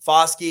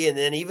Foskey. And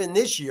then even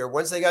this year,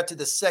 once they got to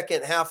the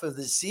second half of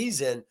the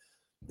season,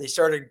 they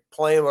started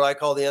playing what I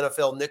call the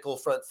NFL nickel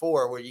front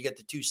four, where you get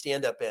the two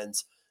stand-up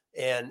ends.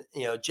 And,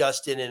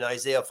 Justin and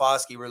Isaiah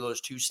Foskey were those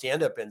two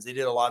stand-up ends. They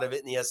did a lot of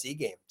it in the SC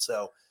game.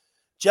 So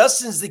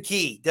Justin's the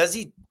key. Does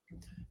he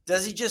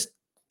just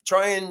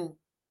try and,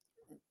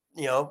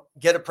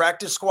 get a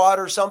practice squad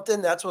or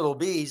something? That's what it'll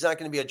be. He's not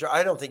going to be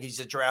I don't think he's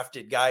a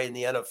drafted guy in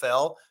the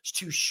NFL. He's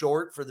too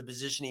short for the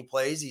position he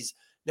plays. He's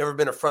never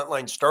been a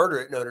frontline starter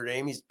at Notre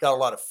Dame. He's got a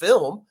lot of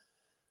film.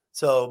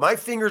 So my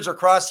fingers are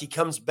crossed he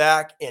comes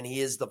back and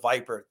he is the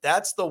Viper.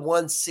 That's the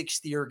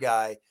 6th-year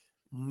guy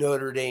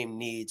Notre Dame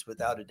needs,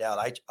 without a doubt.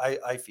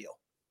 I feel.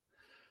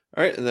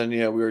 All right, and then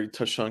we already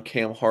touched on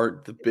Cam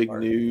Hart. The big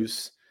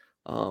news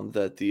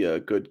that the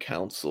good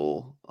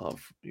counsel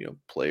of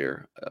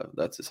player,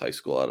 that's his high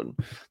school out in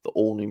the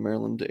Olney,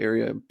 Maryland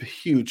area,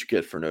 huge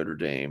get for Notre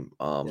Dame.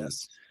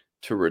 Yes.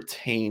 To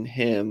retain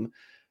him.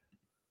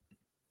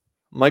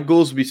 Mike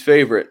Goolsby's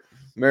favorite,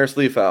 Maris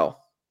Leafau,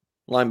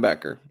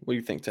 linebacker. What do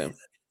you think, Tim?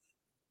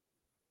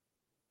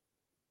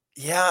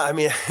 Yeah, I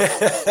mean,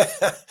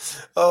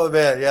 oh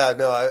man, yeah,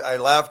 no, I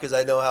laugh because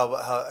I know how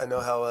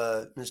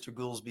Mr.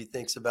 Goolsby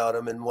thinks about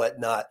him and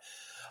whatnot.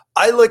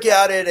 I look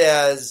at it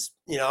as,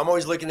 I'm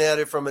always looking at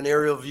it from an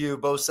aerial view,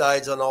 both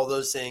sides on all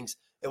those things.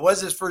 It was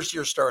his first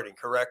year starting,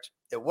 correct?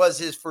 It was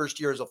his first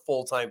year as a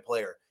full-time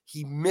player.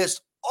 He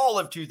missed all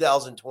of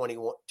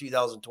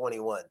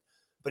 2021,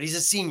 but he's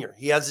a senior.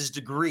 He has his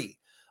degree.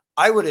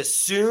 I would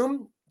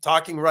assume,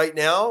 talking right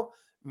now,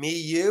 me,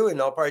 you,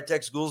 and I'll probably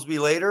text Goolsby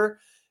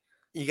later,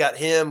 you got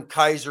him,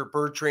 Kaiser,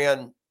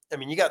 Bertrand. I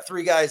mean, you got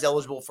 3 guys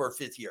eligible for a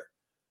 5th year.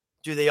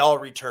 Do they all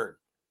return?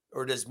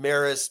 Or does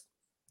Maris,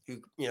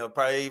 who,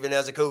 probably even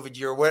has a COVID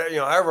year,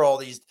 however all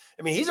these,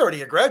 I mean, he's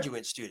already a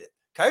graduate student.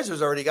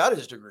 Kaiser's already got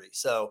his degree.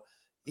 So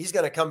he's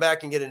going to come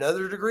back and get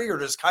another degree, or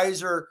does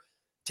Kaiser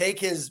take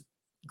his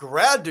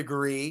grad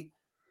degree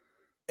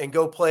and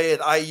go play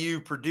at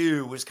IU,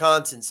 Purdue,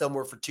 Wisconsin,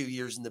 somewhere for 2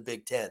 years in the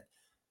Big Ten?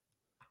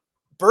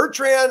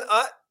 Bertrand,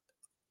 I'm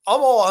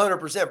all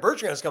 100%.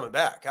 Bertrand's coming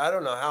back. I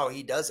don't know how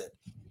he does it.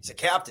 He's a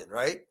captain,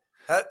 right?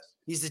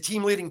 He's the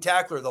team leading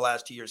tackler the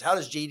last 2 years. How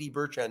does JD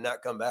Bertrand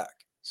not come back?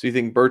 So you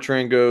think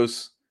Bertrand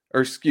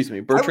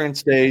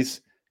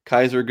stays,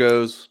 Kaiser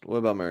goes. What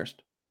about Marist?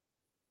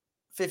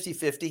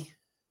 50-50.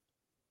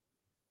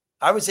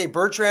 I would say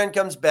Bertrand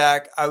comes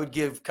back. I would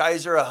give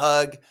Kaiser a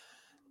hug.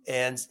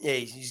 And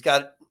hey, he's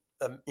got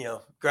a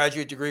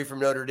graduate degree from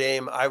Notre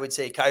Dame. I would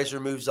say Kaiser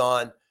moves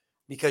on,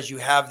 because you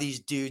have these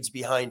dudes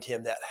behind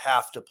him that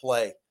have to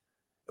play.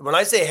 And when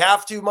I say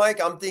have to, Mike,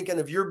 I'm thinking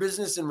of your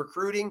business and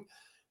recruiting.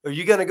 Are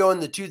you going to go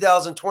in the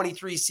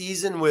 2023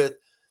 season with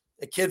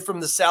a kid from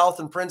the South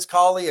and Prince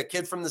Colley, a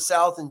kid from the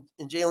South and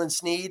Jalen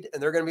Sneed,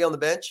 and they're going to be on the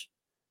bench?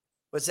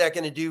 What's that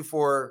going to do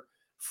for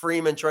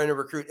Freeman trying to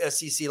recruit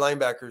SEC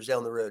linebackers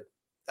down the road?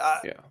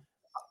 Yeah.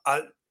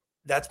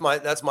 That's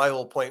my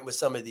whole point with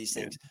some of these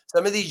things.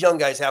 Some of these young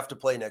guys have to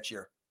play next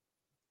year.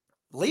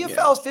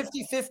 Leofau's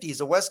 50-50.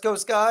 He's a West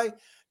Coast guy.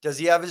 Does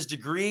he have his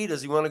degree?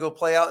 Does he want to go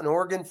play out in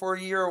Oregon for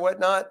a year or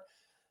whatnot?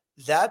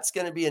 That's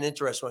going to be an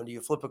interesting one. Do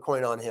you flip a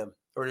coin on him,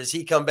 or does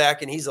he come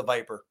back and he's a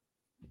Viper?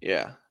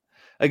 Yeah.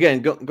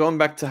 Again, going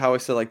back to how I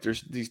said, like,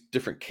 there's these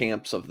different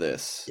camps of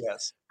this.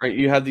 Yes. Right.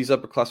 You have these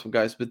upperclassmen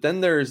guys, but then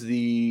there's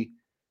I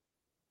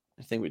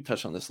think we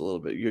touched on this a little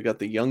bit. You got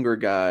the younger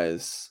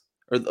guys,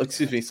 or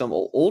excuse me, some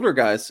older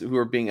guys who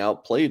are being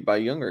outplayed by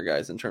younger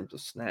guys in terms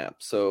of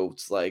snaps. So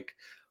it's like,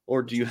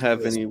 or do you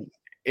have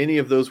any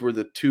of those where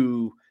the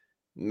two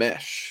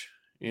mesh?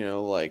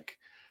 Like,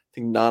 I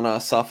think Nana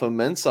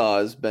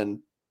Safo-Mensah has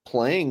been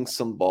playing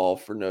some ball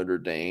for Notre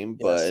Dame,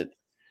 but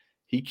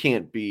he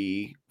can't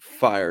be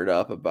fired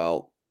up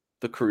about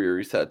the career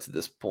he's had to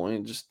this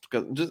point. Just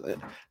I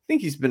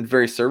think he's been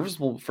very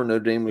serviceable for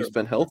Notre Dame. He's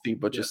been healthy,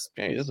 but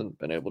he hasn't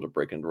been able to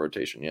break into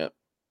rotation yet.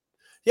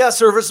 Yeah,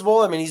 serviceable.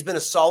 I mean, he's been a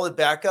solid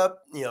backup.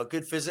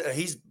 Good physical.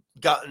 He's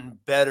gotten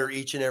better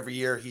each and every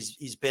year.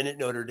 He's been at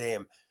Notre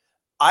Dame.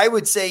 I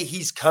would say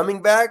he's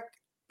coming back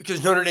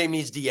because Notre Dame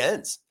needs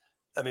DNs.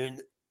 I mean,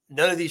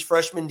 none of these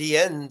freshman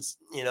DNs,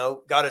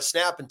 got a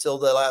snap until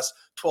the last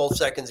 12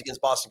 seconds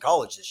against Boston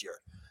College this year.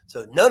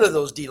 So none of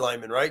those D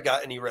linemen, right,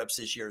 got any reps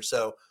this year.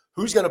 So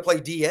who's going to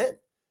play DN?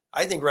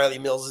 I think Riley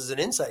Mills is an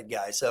inside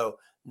guy. So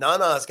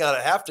Nana's got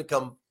to have to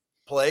come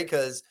play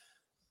because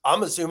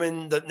I'm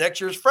assuming that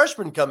next year's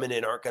freshmen coming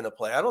in aren't going to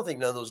play. I don't think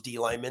none of those D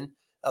linemen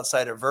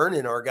outside of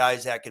Vernon are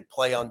guys that could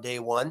play on day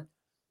one.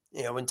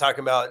 When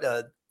talking about,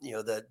 the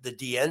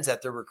DNs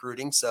that they're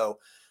recruiting. So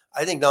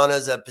I think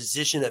Nana's a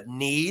position of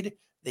need.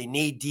 They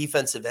need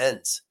defensive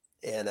ends.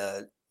 And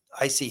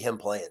I see him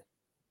playing.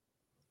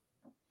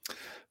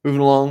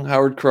 Moving along,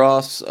 Howard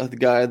Cross, the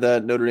guy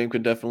that Notre Dame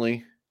could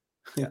definitely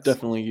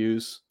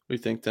use. What do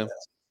you think, Tim?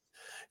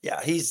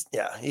 Yeah, he's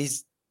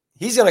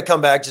going to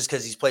come back just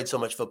because he's played so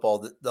much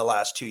football the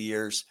last 2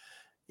 years.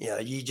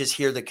 You just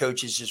hear the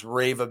coaches just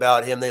rave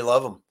about him. They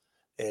love him,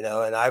 and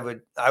I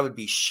would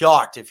be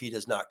shocked if he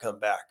does not come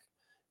back.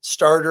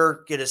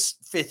 Starter, get a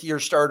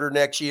 5th-year starter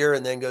next year,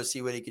 and then go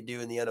see what he could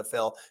do in the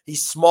NFL.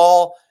 He's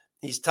small,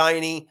 he's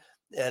tiny,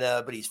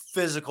 but he's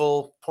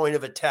physical. Point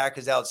of attack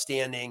is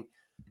outstanding.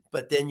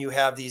 But then you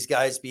have these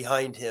guys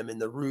behind him in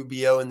the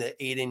Rubio and the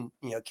Aiden,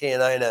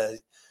 Canina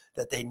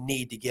that they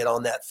need to get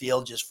on that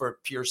field just for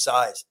pure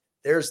size.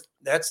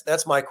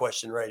 That's my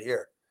question right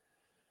here.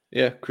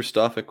 Yeah,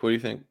 Kristofic, what do you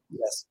think?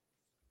 Yes.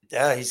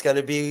 Yeah,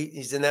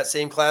 he's in that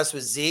same class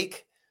with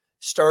Zeke,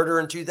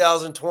 starter in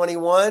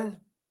 2021,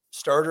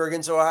 starter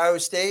against Ohio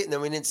State, and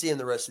then we didn't see him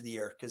the rest of the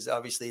year because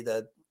obviously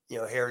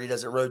Harry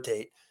doesn't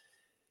rotate.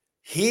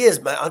 He is,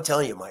 I'm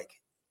telling you, Mike,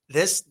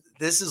 this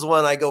is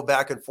one I go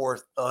back and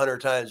forth 100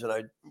 times when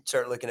I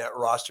start looking at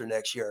roster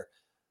next year.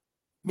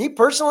 Me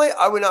personally,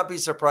 I would not be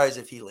surprised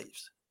if he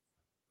leaves.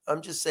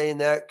 I'm just saying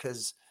that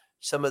because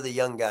some of the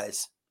young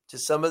guys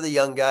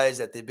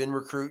that they've been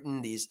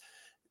recruiting, these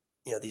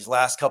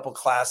last couple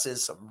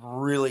classes, some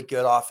really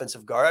good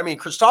offensive guard. I mean,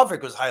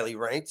 Kristofic was highly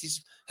ranked.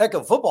 He's a heck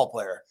of a football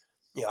player.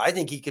 I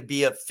think he could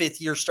be a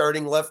 5th-year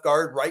starting left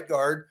guard, right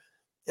guard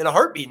in a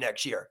heartbeat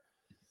next year.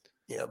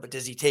 But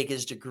does he take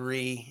his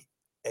degree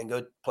and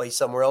go play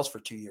somewhere else for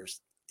 2 years?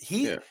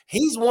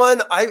 He's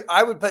one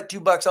I would put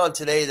 $2 on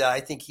today that I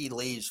think he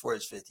leaves for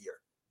his 5th year.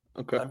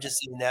 Okay. I'm just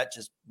saying that,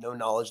 just no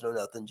knowledge, no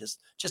nothing, just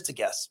a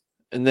guess.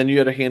 And then you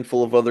had a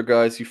handful of other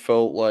guys you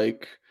felt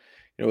like,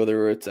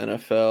 whether it's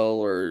NFL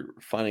or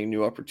finding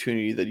new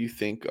opportunity that you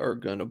think are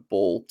going to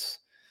bolt.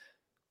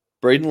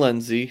 Braden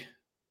Lenzy.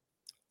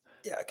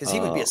 Yeah, because he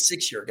would be a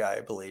 6-year guy,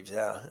 I believe.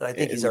 Yeah, and I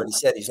think he's already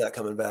said he's not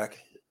coming back.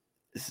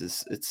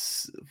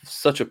 It's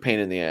such a pain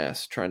in the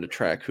ass trying to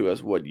track who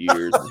has what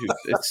years.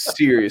 It's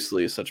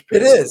seriously such a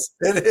pain.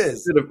 It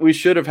is. We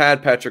should have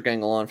had Patrick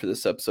Engel on for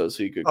this episode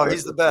so he could. Oh,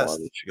 he's the best.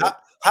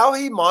 How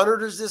he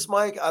monitors this,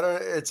 Mike, I don't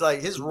know. It's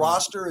like his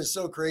roster is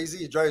so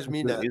crazy. It drives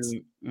me nuts.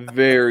 He's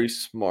very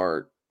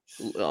smart.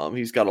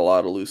 He's got a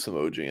lot of loose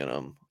emoji in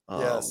him.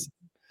 Yes.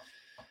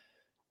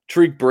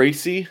 Tariq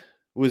Bracy,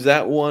 was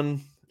that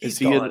one? He's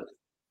gone.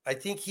 I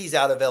think he's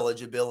out of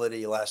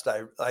eligibility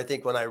I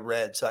think when I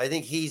read. So I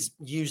think he's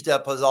used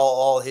up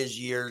all his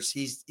years.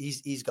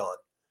 He's gone.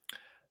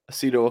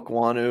 Aceto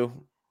Ekwonu.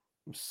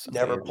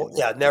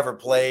 Never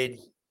played.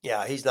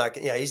 Yeah, he's not.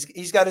 Yeah,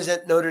 he's got his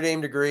Notre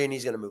Dame degree and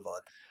he's going to move on.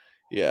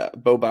 Yeah,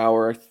 Bo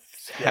Bauer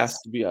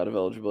has to be out of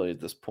eligibility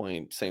at this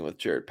point. Same with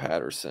Jared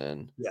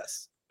Patterson.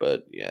 Yes.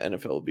 But yeah,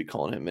 NFL will be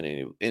calling him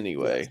in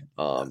anyway.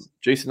 Yes.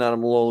 Jason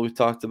Adamalola, we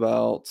talked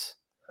about.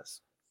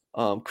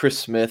 Chris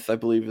Smith, I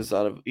believe, he's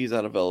out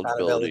of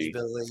eligibility,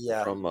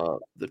 from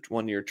the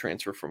 1-year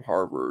transfer from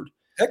Harvard.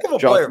 Heck of a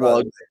player, by the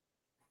way.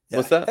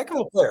 What's that? Heck of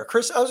a player. I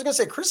was going to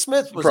say Chris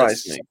Smith was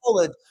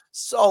a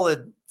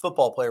solid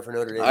football player for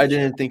Notre Dame. I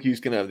didn't think he was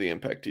going to have the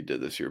impact he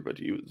did this year, but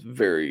he was a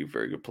very,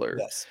 very good player.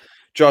 Yes.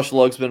 Josh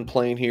Lugg's been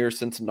playing here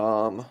since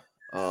Nam.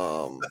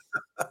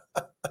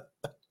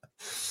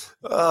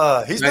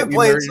 He's been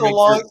playing so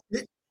long.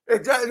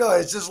 Exactly. No,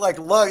 it's just like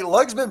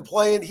Lug's been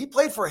playing. He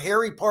played for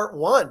Harry Part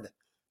 1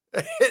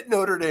 at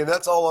Notre Dame.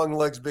 That's how long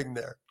Lug's been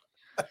there.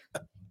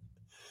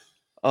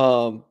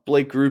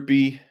 Blake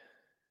Grupe.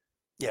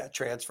 Yeah,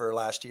 transfer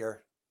last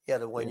year. He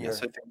had a 1 year. I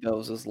think that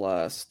was his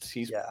last.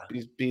 He's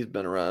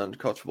been around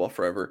college football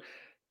forever.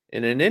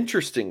 And an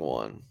interesting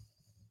one.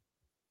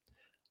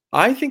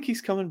 I think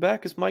he's coming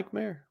back as Mike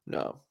Mayer.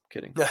 No,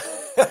 kidding.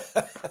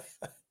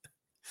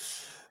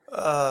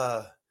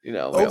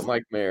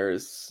 Mike Mayer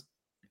is,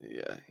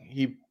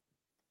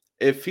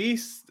 if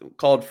he's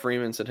called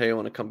Freeman and said, "Hey, I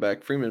want to come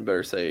back," Freeman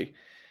better say,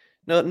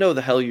 "No,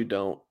 the hell you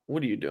don't.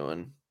 What are you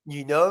doing?"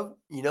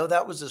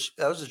 That was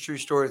a true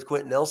story with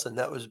Quentin Nelson.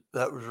 That was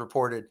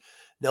reported.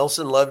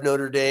 Nelson loved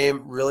Notre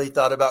Dame, really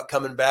thought about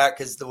coming back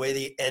because the way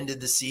they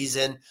ended the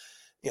season,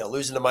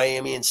 losing to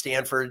Miami and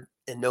Stanford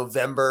in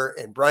November.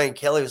 And Brian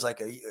Kelly was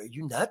like, are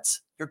you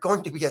nuts? You're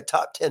going to be a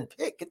top 10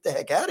 pick. Get the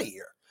heck out of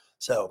here.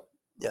 So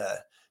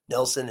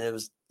Nelson,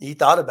 he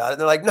thought about it.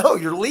 And they're like, no,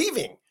 you're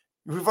leaving.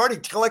 We've already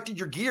collected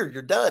your gear.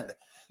 You're done.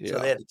 Yeah. So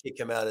they had to kick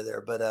him out of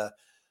there. But,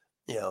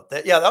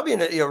 that'll be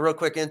a real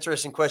quick,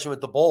 interesting question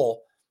with the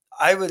bowl.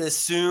 I would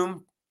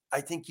assume,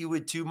 I think you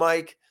would too,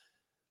 Mike.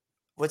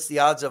 What's the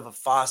odds of a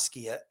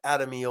Foskey, a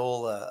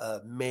Adamiola,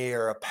 a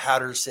Mayer, a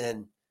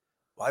Patterson?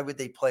 Why would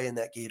they play in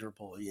that Gator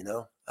Bowl?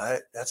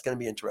 That's going to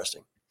be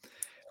interesting.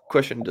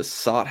 Question: does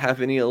Sott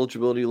have any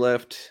eligibility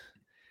left?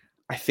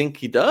 I think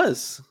he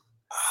does.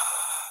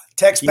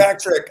 Text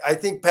Patrick. I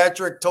think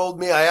Patrick told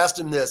me. I asked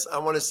him this. I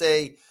want to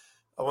say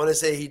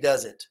he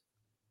doesn't,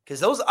 because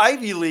those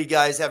Ivy League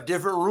guys have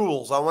different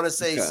rules. I want to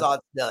say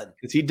Sott's done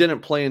because he didn't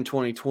play in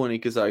 2020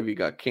 because Ivy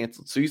got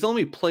canceled. So he's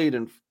only played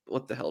in.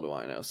 What the hell do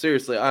I know?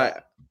 Seriously,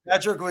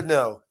 Patrick would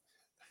know.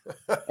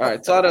 All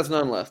right, Sott has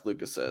none left.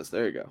 Lucas says,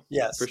 "There you go."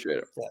 Yes, appreciate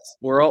it. Yes,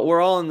 we're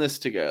all in this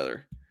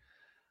together.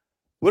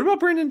 What about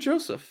Brandon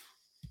Joseph?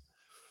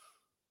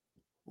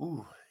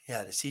 Ooh,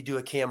 yeah. Does he do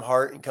a Cam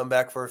Hart and come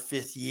back for a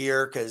 5th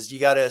year? Because you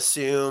got to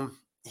assume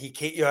he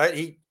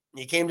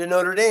came to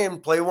Notre Dame,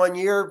 play 1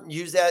 year,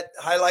 use that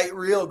highlight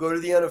reel, go to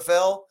the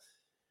NFL.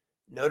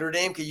 Notre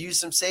Dame could use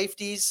some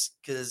safeties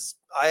because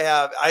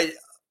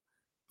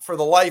for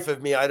the life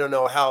of me, I don't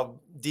know how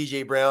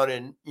DJ Brown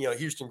and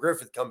Houston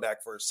Griffith come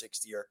back for a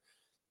 6th year.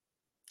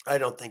 I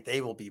don't think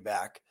they will be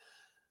back.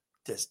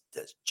 Does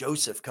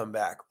Joseph come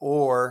back,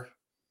 or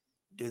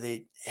do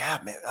they? Yeah,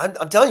 man,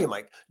 I'm telling you,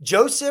 Mike,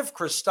 Joseph,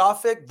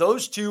 Kristofic,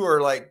 those two are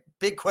like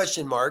big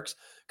question marks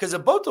because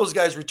if both those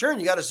guys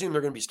return, you got to assume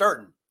they're going to be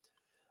starting.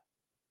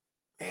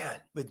 Man,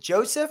 with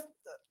Joseph,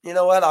 you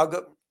know what?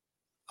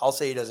 I'll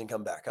say he doesn't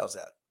come back. How's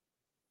that?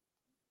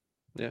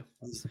 Yeah,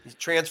 he's a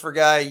transfer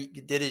guy.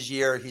 He did his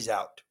year. He's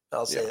out.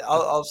 I'll say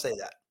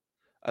that.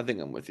 I think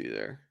I'm with you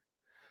there.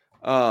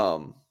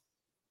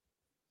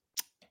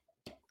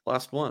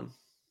 Last one.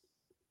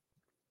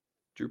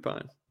 Drew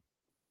Pine.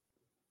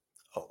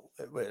 Oh,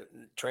 wait,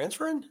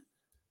 transferring?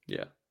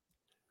 Yeah.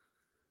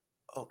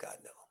 Oh God,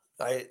 no.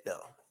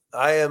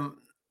 I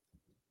am.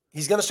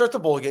 He's going to start the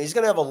bowl game. He's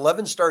going to have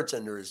 11 starts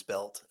under his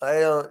belt. I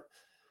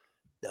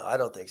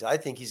don't think so. I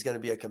think he's going to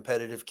be a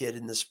competitive kid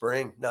in the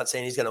spring. Not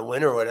saying he's going to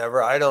win or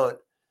whatever. I don't.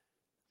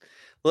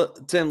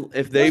 Look, Tim,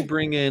 if they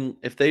bring in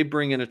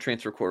a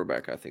transfer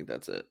quarterback, I think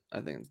that's it.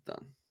 I think it's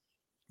done.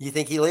 You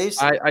think he leaves?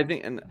 I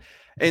think,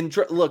 and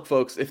look,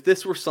 folks, if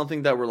this were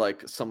something that were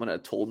like someone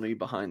had told me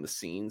behind the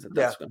scenes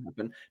that's going to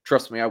happen,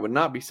 trust me, I would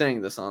not be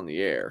saying this on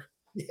the air.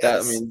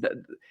 Yes.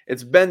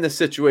 It's been this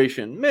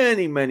situation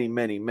many, many,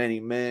 many, many,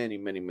 many,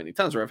 many, many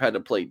times where I've had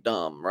to play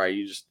dumb, right?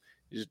 You just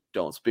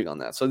don't speak on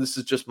that. So this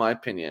is just my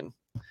opinion.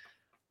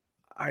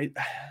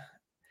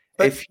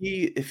 If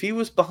he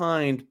was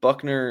behind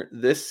Buckner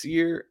this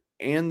year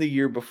and the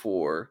year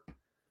before,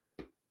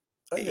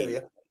 I hear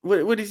you.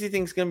 What does he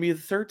think is going to be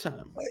the third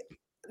time?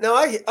 No,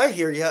 I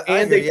hear you.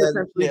 And they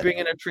potentially bring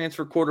in a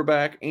transfer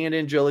quarterback, and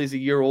Angeli's a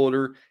year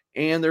older,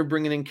 and they're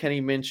bringing in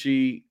Kenny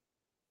Minchie.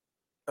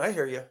 I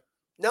hear you.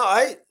 No,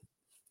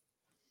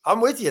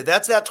 I'm with you.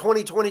 That's that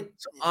 2020.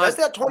 That's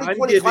that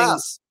 2020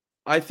 class.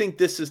 I think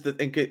this is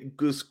and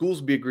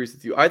Goolsby agrees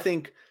with you. I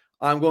think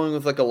I'm going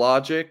with like a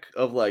logic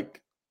of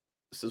like,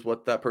 this is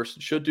what that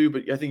person should do.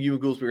 But I think you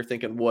and Goolsby are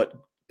thinking what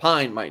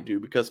Pine might do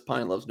because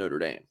Pine loves Notre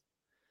Dame.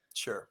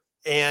 Sure.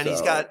 And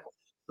he's got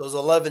those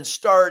 11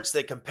 starts,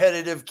 the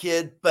competitive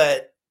kid.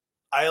 But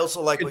I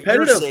also like what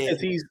you're saying.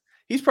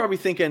 He's probably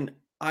thinking,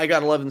 I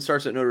got 11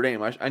 starts at Notre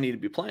Dame. I need to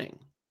be playing.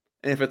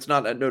 And if it's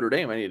not at Notre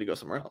Dame, I need to go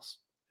somewhere else.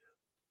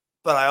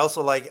 But I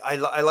also like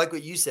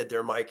what you said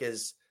there, Mike,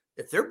 is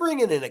if they're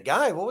bringing in a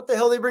guy, well, what the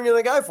hell are they bringing in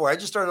a guy for? I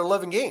just started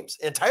 11 games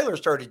and Tyler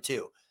started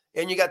 2.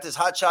 And you got this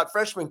hotshot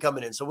freshman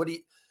coming in. So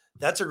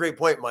that's a great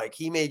point, Mike.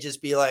 He may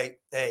just be like,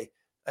 hey,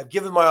 I've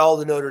given my all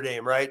to Notre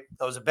Dame, right?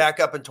 I was a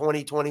backup in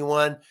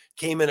 2021,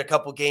 came in a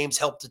couple games,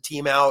 helped the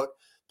team out,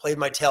 played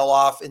my tail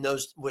off in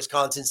those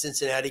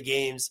Wisconsin-Cincinnati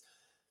games.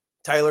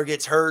 Tyler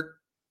gets hurt,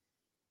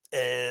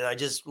 and I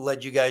just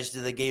led you guys to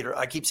the Gator.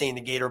 I keep saying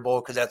the Gator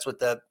Bowl because that's what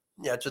the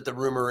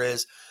rumor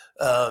is.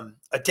 I'm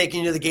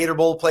taking you to the Gator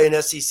Bowl, play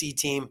an SEC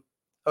team.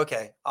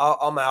 Okay,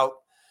 I'm out.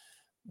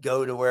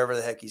 go to wherever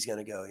the heck he's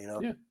going to go.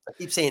 Yeah. I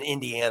keep saying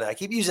Indiana. I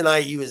keep using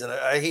IU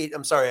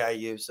I'm sorry,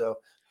 IU. So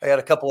I got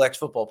a couple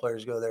ex-football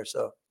players go there.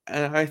 So,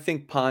 and I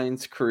think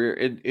Pine's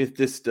career, if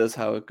this is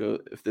how it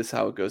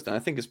goes down, I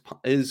think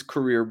his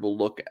career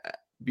will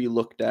be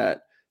looked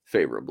at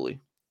favorably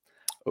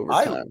over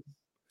time.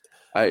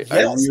 I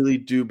really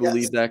do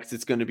believe that, because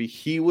it's going to be,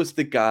 he was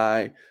the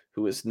guy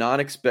who was not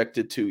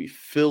expected to. He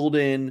filled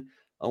in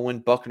when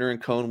Buckner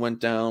and Cohn went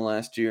down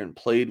last year and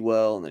played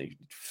well, and then he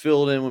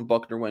filled in when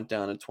Buckner went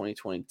down in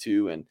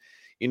 2022. And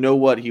you know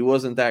what? He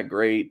wasn't that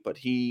great, but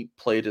he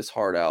played his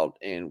heart out,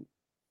 and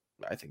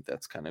I think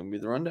that's kind of going to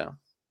be the rundown.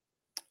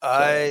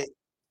 I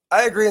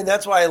agree, and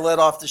that's why I led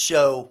off the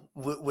show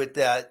with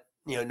that,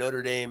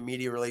 Notre Dame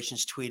media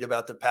relations tweet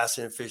about the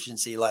passing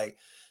efficiency. Like,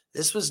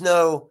 this was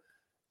no,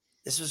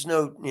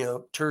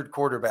 turd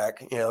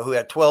quarterback, who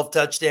had 12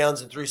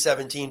 touchdowns and threw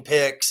 17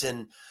 picks,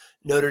 and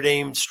Notre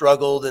Dame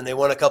struggled and they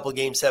won a couple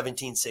games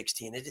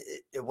 17-16.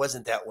 It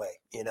wasn't that way,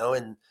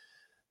 and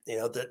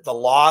the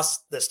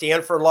loss, the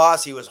Stanford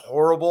loss, he was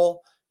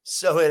horrible,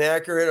 so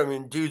inaccurate. I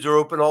mean, dudes are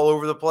open all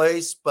over the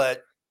place,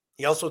 but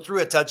he also threw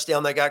a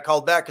touchdown that got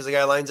called back because the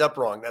guy lines up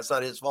wrong. That's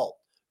not his fault,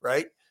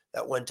 right?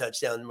 That one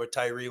touchdown where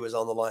Tyree was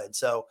on the line.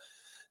 So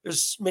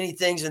there's many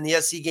things in the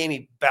SC game.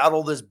 He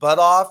battled his butt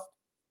off.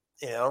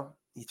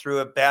 He threw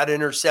a bad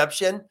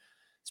interception.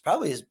 It's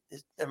probably his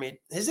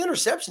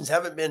interceptions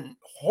haven't been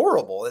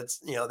horrible. It's,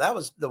 that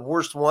was the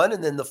worst one.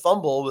 And then the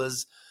fumble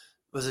was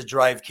a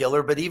drive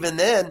killer. But even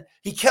then,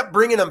 he kept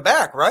bringing them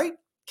back, right?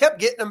 Kept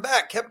getting them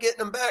back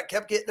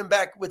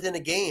within a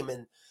game.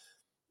 And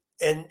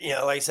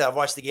like I said, I've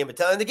watched the game a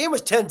ton. And the game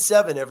was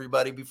 10-7,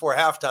 everybody, before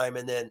halftime.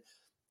 And then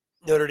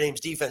Notre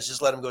Dame's defense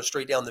just let them go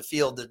straight down the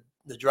field.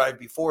 The drive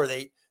before,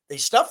 they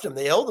stuffed him.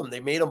 They held him. They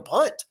made him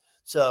punt.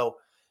 So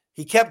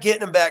he kept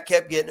getting him back.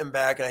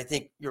 And I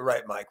think you're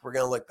right, Mike. We're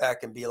going to look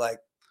back and be like,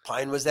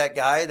 Pine was that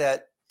guy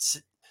that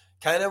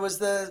kind of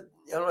was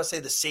I don't want to say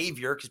the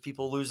savior, because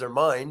people lose their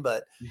mind,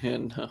 but he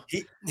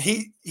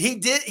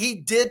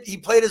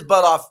played his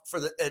butt off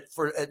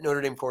at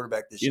Notre Dame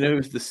quarterback this year.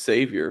 Who's the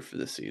savior for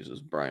the season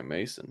was Brian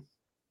Mason.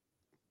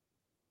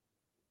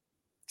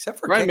 Except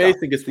for Brian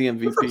Mason gets the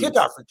MVP. For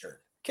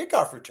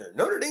kickoff return.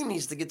 Notre Dame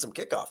needs to get some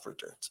kickoff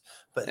returns,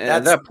 but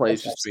that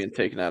play's just being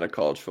taken out of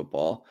college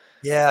football.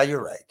 Yeah,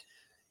 you're right.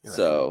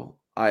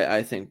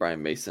 I think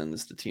Brian Mason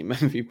is the team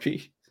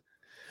MVP.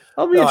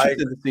 I'll be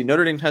interested to see.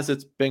 Notre Dame has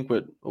its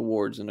banquet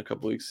awards in a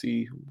couple weeks.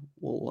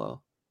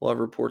 We'll have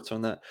reports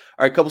on that.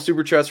 All right, a couple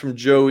super chats from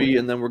Joey,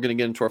 and then we're going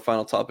to get into our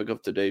final topic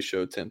of today's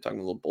show. Tim, talking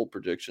a little bold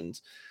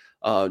predictions.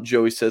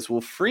 Joey says,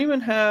 will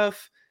Freeman have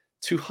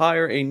to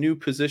hire a new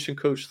position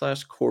coach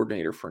 /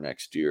 coordinator for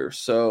next year?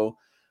 So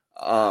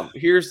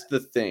here's the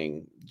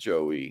thing,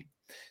 Joey.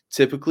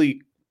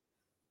 Typically,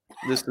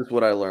 this is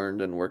what I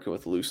learned in working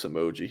with Loose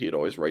Emoji. He'd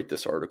always write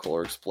this article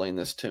or explain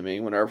this to me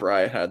whenever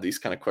I had these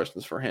kind of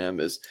questions for him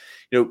is,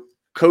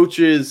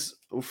 coaches,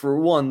 for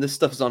one, this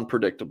stuff is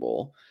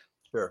unpredictable.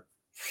 Sure.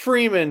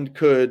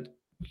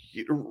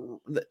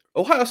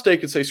 Ohio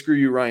State could say, screw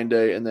you, Ryan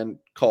Day, and then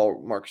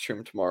call Marcus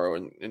Freeman tomorrow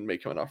and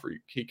make him an offer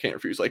he can't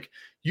refuse. Like,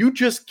 you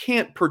just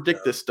can't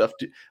predict this stuff.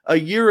 A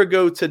year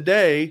ago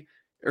today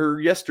or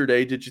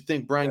yesterday, did you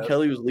think Brian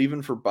Kelly was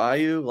leaving for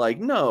Bayou? Like,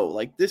 no,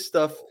 like this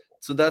stuff.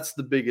 So that's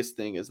the biggest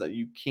thing, is that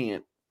you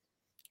can't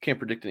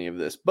predict any of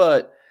this,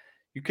 but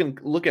you can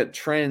look at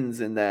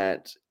trends in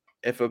that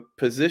if a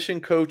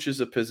position coach is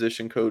a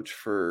position coach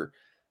for,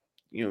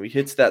 he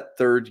hits that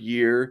third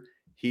year,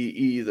 he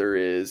either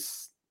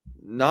he's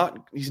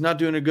not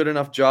doing a good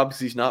enough job because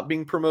he's not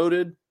being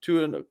promoted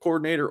to a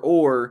coordinator,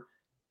 or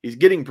he's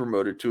getting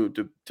promoted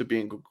to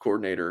being a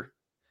coordinator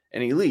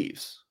and he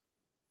leaves.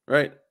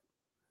 Right.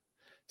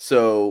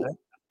 So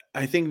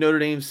I think Notre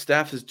Dame's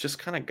staff has just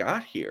kind of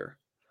got here.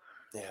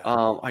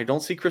 Yeah. I don't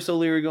see Chris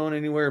O'Leary going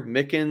anywhere.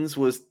 Mickens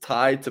was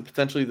tied to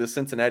potentially the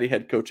Cincinnati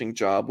head coaching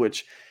job,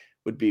 which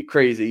would be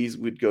crazy.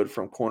 We'd go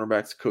from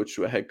cornerbacks coach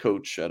to a head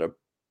coach at a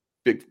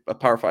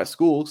Power 5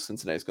 school.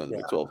 Cincinnati's going to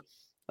the Big 12.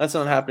 That's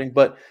not happening,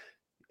 but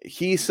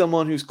he's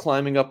someone who's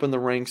climbing up in the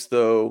ranks,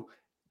 though.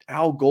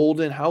 Al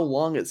Golden, how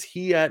long is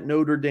he at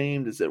Notre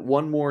Dame? Is it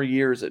one more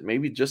year? Is it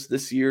maybe just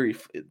this year?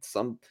 If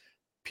some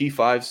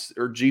P5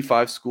 or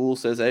G5 school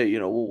says, hey,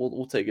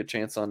 we'll take a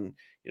chance on,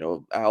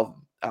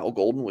 Al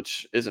Golden,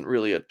 which isn't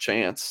really a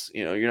chance.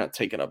 You're not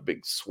taking a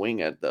big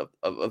swing at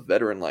a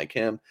veteran like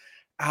him.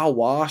 Al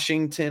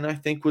Washington, I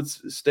think, would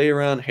stay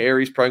around.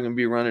 Harry's probably going to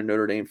be running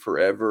Notre Dame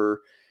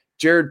forever.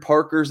 Jared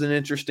Parker's an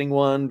interesting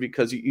one,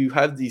 because you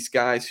have these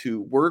guys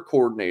who were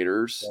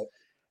coordinators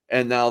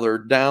and now they're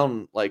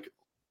down. Like,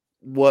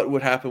 what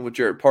would happen with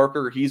Jared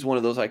Parker? He's one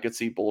of those I could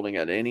see bolting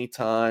at any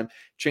time.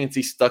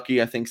 Chancey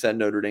Stuckey, I think, is at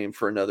Notre Dame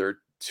for another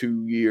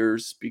 2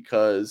 years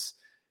because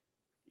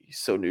he's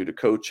so new to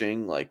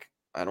coaching. Like,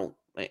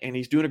 and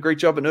he's doing a great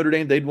job at Notre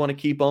Dame. They'd want to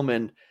keep him.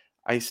 And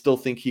I still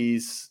think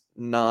he's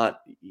not,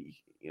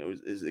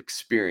 his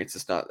experience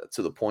is not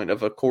to the point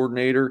of a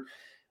coordinator.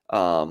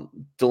 Dylan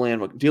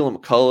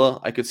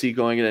McCullough, I could see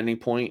going at any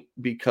point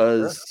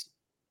because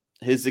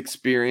his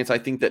experience. I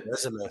think that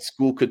Resume.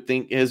 school could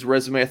think his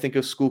resume. I think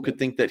a school could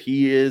think that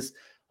he is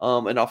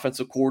an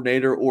offensive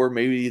coordinator, or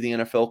maybe the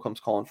NFL comes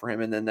calling for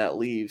him, and then that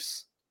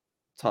leaves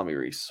Tommy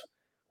Rees,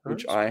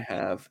 which I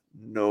have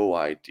no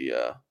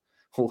idea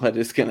what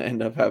is going to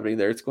end up happening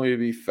there. It's going to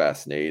be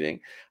fascinating.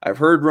 I've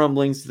heard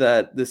rumblings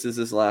that this is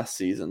his last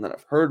season. That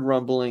I've heard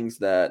rumblings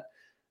that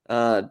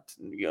the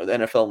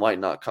NFL might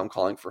not come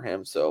calling for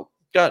him. So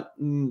got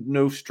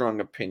no strong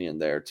opinion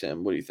there,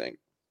 Tim. What do you think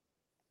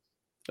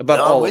about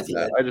all of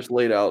that? I just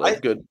laid out a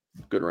good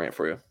rant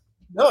for you.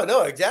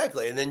 No,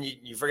 exactly. And then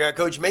you forgot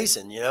Coach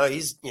Mason.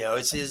 He's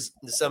it's his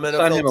some NFL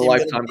sign him a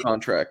lifetime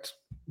contract.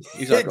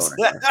 He's not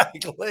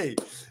exactly.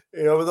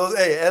 With those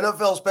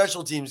NFL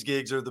special teams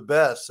gigs are the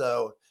best.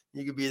 So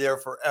you could be there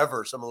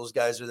forever. Some of those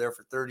guys are there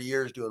for 30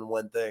 years doing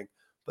one thing.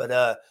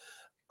 But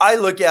I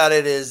look at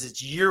it as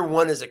it's year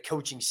one as a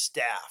coaching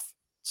staff.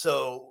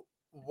 So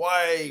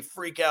why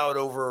freak out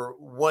over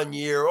 1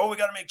 year? Oh, we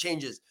got to make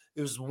changes.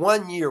 It was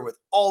 1 year with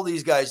all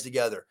these guys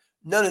together.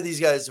 None of these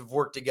guys have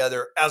worked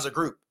together as a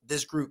group,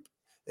 this group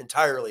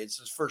entirely. It's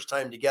his first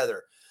time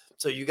together.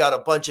 So you got a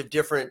bunch of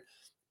different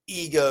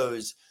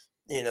egos,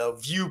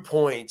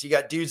 viewpoints. You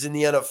got dudes in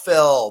the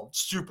NFL,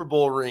 Super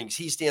Bowl rings.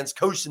 He stands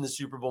coach in the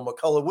Super Bowl,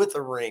 McCullough with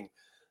a ring.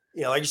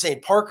 Like you're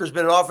saying, Parker's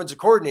been an offensive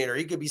coordinator.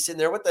 He could be sitting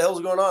there, what the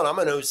hell's going on? I'm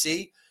an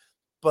OC.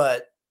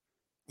 But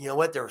you know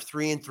what? They're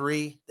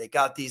 3-3. They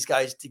got these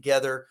guys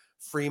together.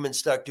 Freeman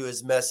stuck to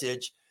his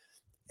message.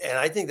 And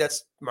I think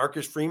that's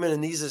Marcus Freeman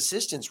and these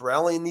assistants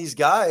rallying these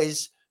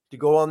guys to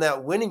go on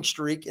that winning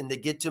streak and to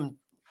get them,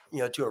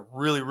 to a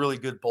really, really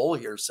good bowl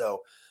here.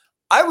 So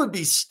I would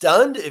be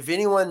stunned if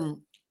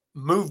anyone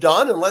moved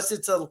on, unless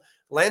it's a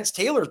Lance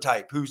Taylor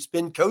type who's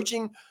been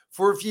coaching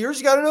for a few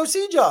years, got an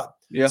OC job.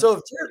 Yeah.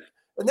 So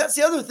and that's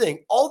the other thing.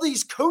 All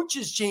these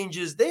coaches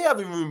changes, they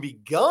haven't even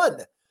begun.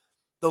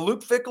 The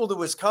Luke Fickell to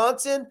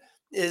Wisconsin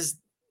is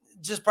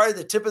just probably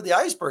the tip of the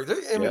iceberg.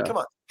 I mean, come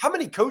on. How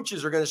many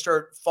coaches are going to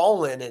start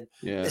falling? And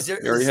is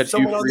there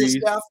someone on this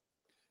staff?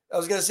 I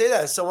was going to say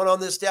that. Is someone on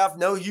this staff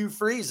know Hugh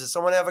Freeze? Does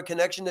someone have a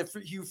connection to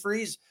Hugh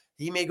Freeze?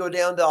 He may go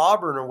down to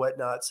Auburn or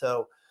whatnot.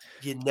 So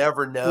you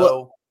never know.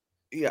 Well,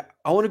 yeah.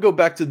 I want to go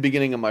back to the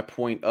beginning of my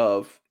point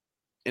of,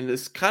 and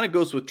this kind of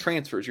goes with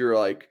transfers. You're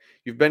like,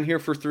 you've been here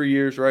for 3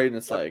 years, right? And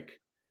it's like,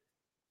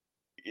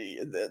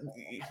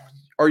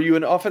 are you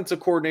an offensive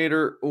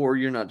coordinator or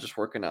you're not just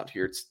working out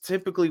here? It's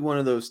typically one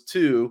of those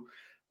two,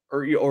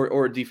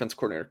 or a defense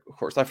coordinator. Of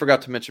course, I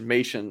forgot to mention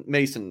Mason.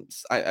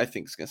 I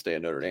think is going to stay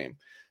at Notre Dame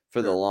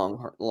for the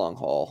long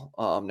haul.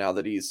 Now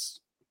that he's,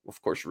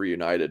 of course,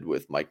 reunited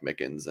with Mike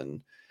Mickens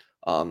and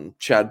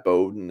Chad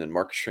Bowden and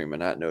Marcus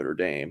Freeman at Notre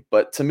Dame.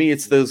 But to me,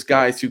 it's those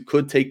guys who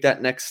could take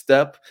that next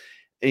step.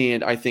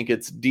 And I think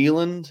it's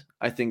Deland.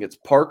 I think it's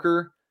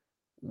Parker.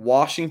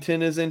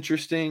 Washington is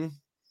interesting.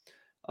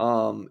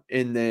 And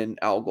then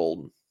Al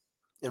Golden.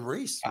 And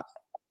Reese.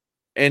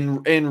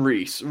 And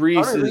Reese.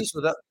 Reese is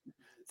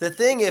the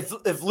thing. If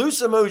Lou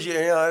Samoji,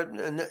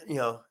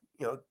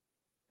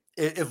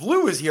 if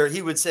Lou was here,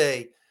 he would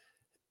say,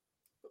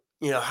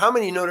 how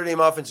many Notre Dame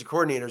offensive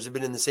coordinators have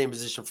been in the same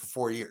position for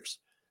 4 years?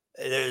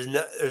 There's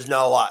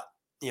not a lot.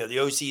 The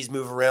OCs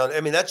move around.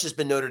 I mean, that's just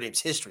been Notre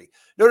Dame's history.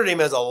 Notre Dame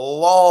has a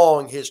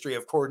long history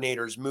of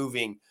coordinators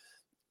moving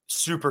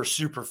super,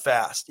 super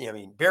fast.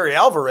 Barry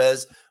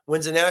Alvarez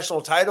wins a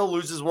national title,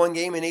 loses one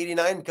game in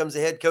 '89, becomes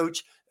the head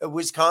coach of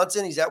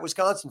Wisconsin. He's at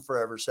Wisconsin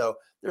forever. So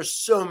there's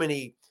so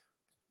many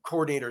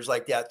coordinators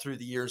like that through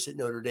the years at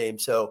Notre Dame.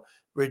 So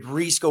with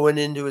Reese going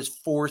into his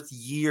fourth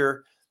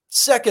year,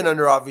 second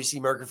under obviously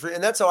Marcus Freeman,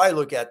 and that's how I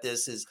look at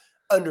this, is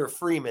under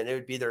Freeman, it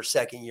would be their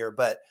second year.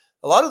 But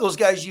a lot of those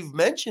guys you've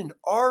mentioned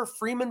are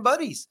Freeman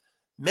buddies.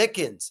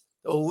 Mickens.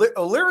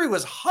 O'Leary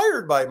was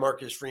hired by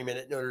Marcus Freeman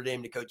at Notre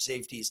Dame to coach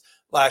safeties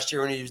last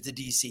year when he was the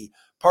DC.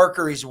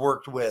 Parker he's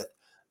worked with.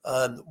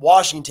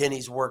 Washington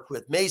he's worked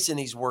with. Mason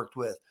he's worked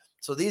with.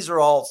 So these are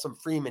all some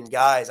Freeman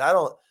guys. I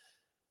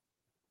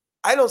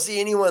don't see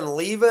anyone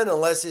leaving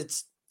unless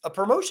it's a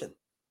promotion.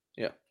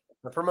 Yeah.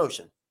 A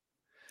promotion.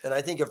 And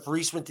I think if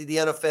Reese went to the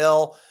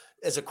NFL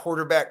as a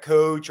quarterback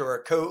coach or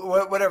a coach,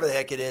 whatever the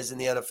heck it is in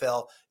the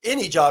NFL,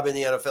 any job in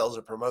the NFL is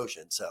a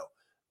promotion. So,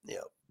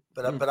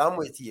 but I'm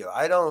with you.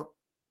 I don't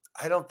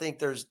think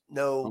there's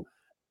no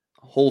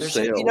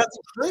wholesale. There's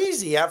nothing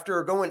crazy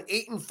after going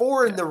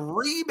 8-4 in the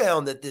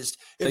rebound that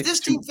if this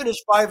team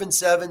finished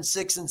 5-7,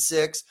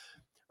 6-6,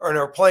 or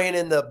are playing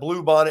in the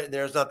Blue Bonnet, and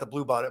there's not the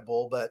Blue Bonnet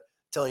Bowl, but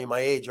telling you my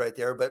age right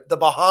there, but the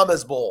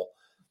Bahamas Bowl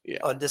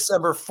on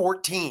December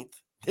 14th,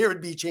 there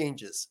would be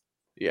changes.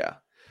 Yeah.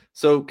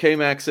 So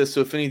K-Max says,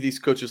 so if any of these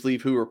coaches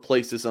leave, who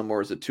replaces them,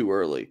 or is it too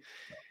early?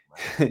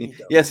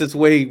 Yes, it's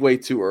way, way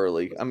too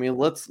early. I mean,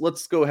 let's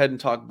go ahead and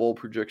talk bowl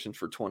projections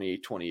for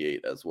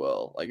 28 as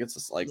well. Like, it's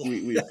just like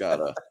we've got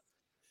to,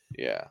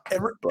 yeah.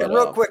 And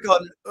real quick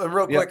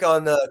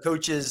on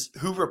coaches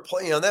who were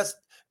playing. That's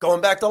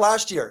going back to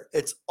last year.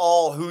 It's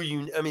all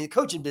the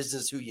coaching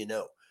business, who you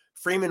know.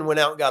 Freeman went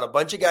out and got a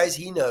bunch of guys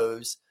he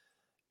knows,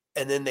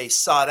 and then they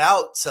sought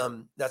out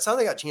some. That's how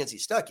they got Chancey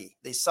Stuckey.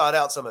 They sought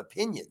out some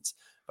opinions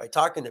by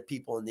talking to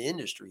people in the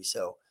industry.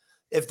 So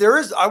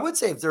I would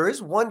say if there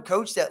is one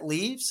coach that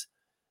leaves,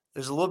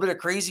 there's a little bit of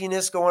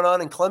craziness going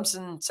on in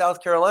Clemson,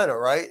 South Carolina,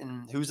 right?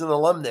 And who's an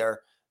alum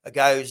there? A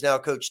guy who's now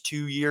coached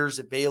 2 years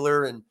at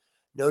Baylor and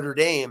Notre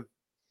Dame.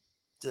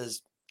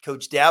 Does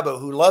Coach Dabo,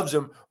 who loves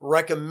him,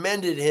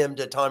 recommended him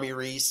to Tommy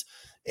Rees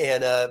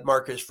and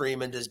Marcus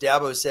Freeman? Does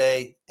Dabo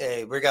say,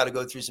 hey, we got to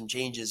go through some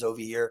changes over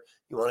here.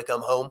 You want to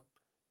come home?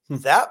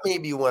 That may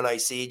be one I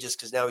see, just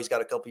because now he's got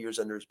a couple years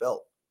under his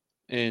belt.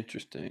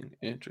 Interesting.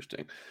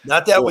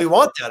 Not that we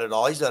want that at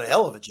all. He's done a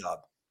hell of a job.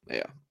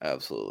 Yeah,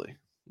 absolutely.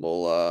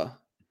 Well,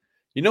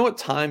 you know what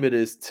time it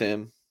is,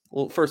 Tim?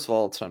 Well, first of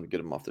all, it's time to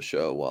get him off the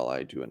show while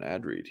I do an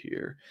ad read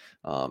here.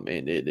 And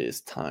it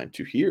is time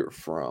to hear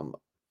from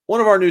one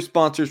of our new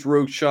sponsors,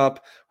 Rogue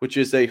Shop, which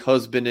is a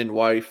husband and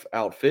wife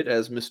outfit,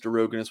 as Mr.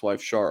 Rogue and his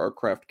wife Shar are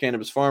craft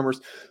cannabis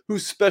farmers who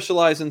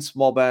specialize in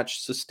small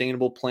batch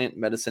sustainable plant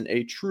medicine,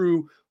 a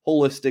true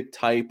holistic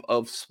type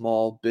of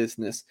small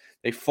business.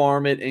 They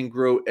farm it and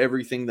grow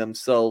everything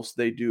themselves.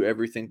 They do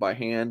everything by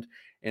hand,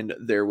 and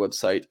their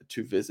website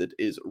to visit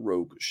is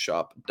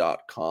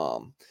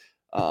rogueshop.com.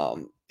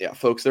 Yeah,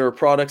 folks, there are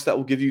products that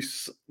will give you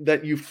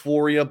that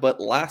euphoria, but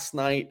last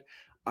night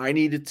I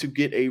needed to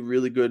get a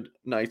really good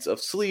night's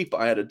of sleep.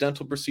 I had a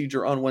dental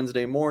procedure on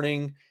Wednesday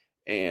morning,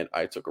 and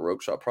I took a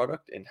Rogue Shop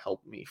product and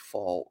helped me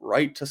fall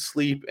right to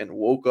sleep and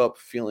woke up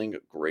feeling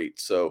great.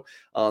 So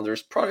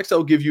there's products that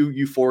will give you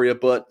euphoria,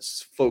 but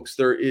folks,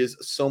 there is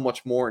so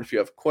much more. And if you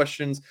have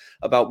questions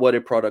about what a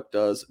product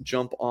does,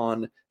 jump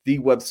on the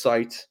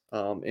website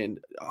and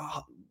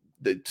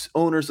the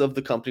owners of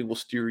the company will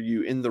steer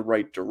you in the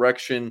right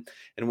direction.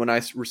 And when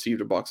I received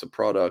a box of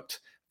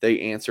product, they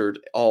answered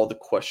all the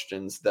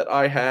questions that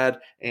I had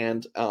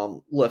and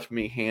left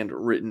me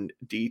handwritten,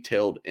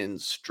 detailed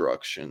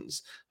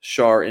instructions.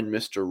 Shar and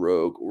Mr.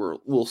 Rogue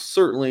will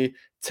certainly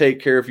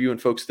take care of you. And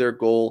folks, their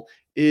goal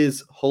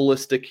is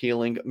holistic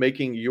healing,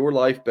 making your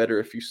life better.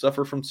 If you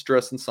suffer from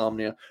stress,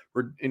 insomnia,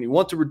 and you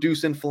want to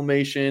reduce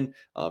inflammation,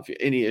 if you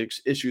have any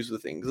issues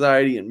with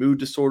anxiety and mood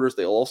disorders,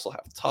 they'll also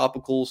have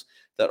topicals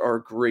that are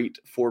great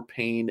for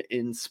pain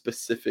in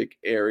specific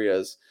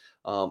areas.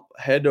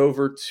 Head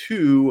over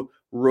to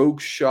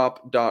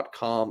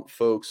rogueshop.com,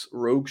 folks,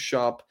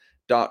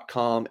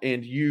 rogueshop.com,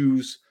 and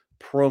use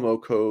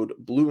promo code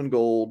blue and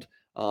gold.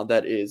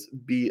 That is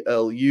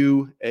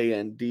BLUANDGOLD.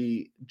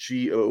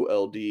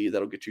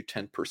 That'll get you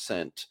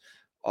 10%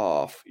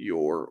 off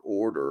your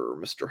order.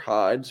 Mr.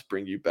 Hydes,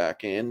 bring you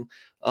back in.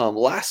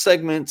 Last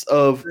segment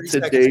of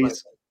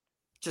today's.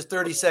 Just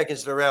 30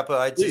 seconds to wrap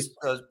up. I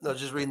was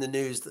just reading the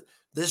news.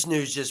 This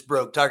news just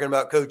broke, talking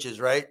about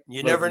coaches, right?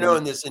 You never know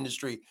in this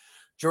industry.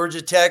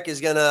 Georgia Tech is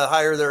going to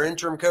hire their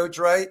interim coach,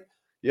 right?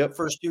 Yep.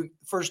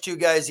 First two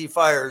guys he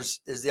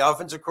fires is the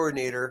offensive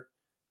coordinator,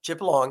 Chip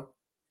Long,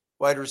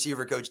 wide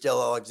receiver coach Dell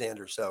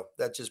Alexander. So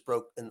that just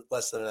broke in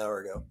less than an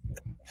hour ago.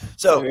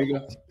 So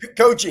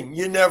coaching,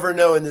 you never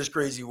know in this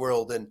crazy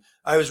world. And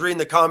I was reading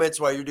the comments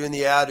while you're doing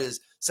the ad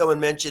is someone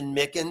mentioned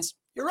Mickens.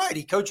 You're right.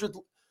 He coached with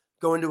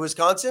going to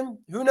Wisconsin.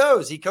 Who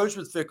knows? He coached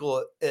with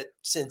Fickle at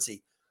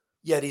Cincy.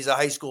 Yet he's a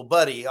high school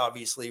buddy,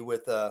 obviously,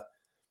 with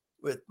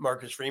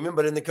Marcus Freeman.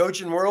 But in the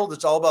coaching world,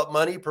 it's all about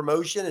money,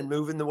 promotion, and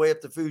moving the way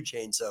up the food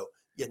chain. So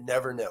you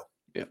never know.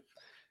 Yeah.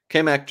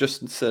 K-Mac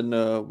just said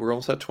we're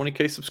almost at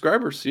 20K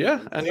subscribers.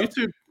 Yeah, on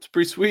YouTube. It's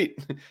pretty sweet.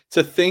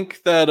 To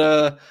think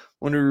that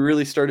when we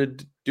really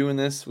started doing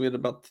this, we had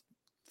about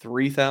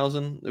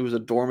 3,000. It was a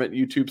dormant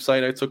YouTube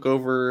site I took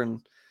over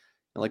and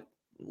like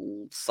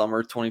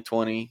summer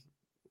 2020,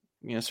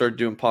 started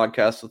doing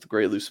podcasts with the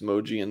Great Loose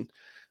Emoji and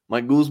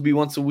Mike Goolsby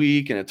once a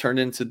week, and it turned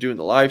into doing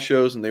the live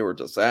shows, and they were a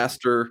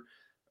disaster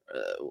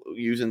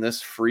using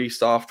this free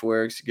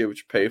software because you get what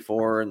you pay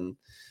for. And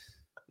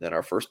then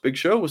our first big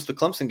show was the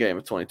Clemson game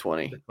of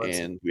 2020,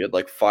 and we had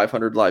like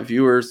 500 live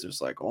viewers. It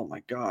was like, oh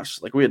my gosh,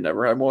 like we had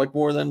never had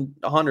more than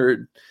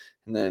 100.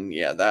 And then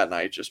that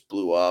night just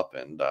blew up,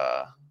 and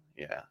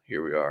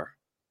here we are.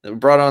 And we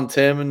brought on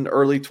Tim in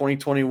early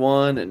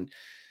 2021, and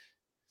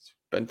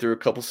been through a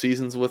couple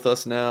seasons with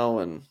us now,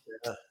 and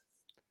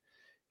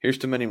here's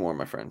to many more,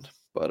 my friend.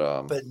 But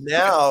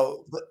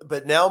now,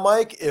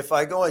 Mike, if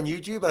I go on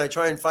YouTube and I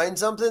try and find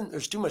something,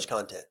 there's too much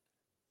content.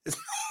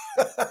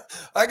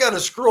 I got to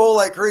scroll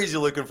like crazy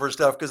looking for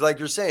stuff because, like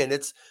you're saying,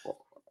 it's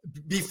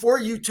before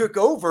you took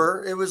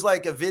over, it was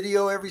like a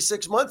video every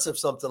 6 months of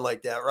something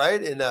like that,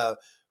 right? And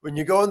when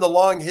you go in the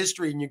long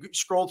history and you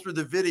scroll through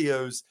the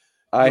videos,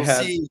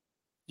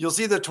 you'll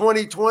see the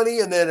 2020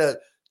 and then a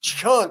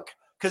chunk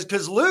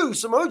because Lou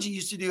Samoji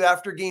used to do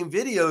after game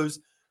videos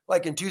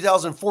like in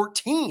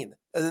 2014,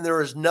 and then there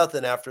was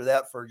nothing after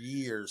that for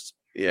years.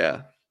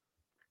 Yeah,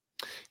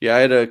 I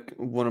had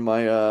one of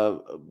my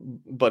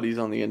buddies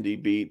on the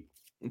ND beat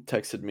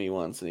texted me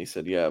once, and he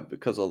said, "Yeah,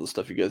 because all the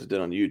stuff you guys did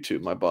on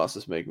YouTube, my boss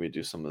is making me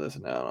do some of this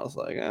now." And I was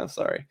like,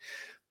 sorry,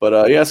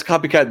 but it's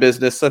copycat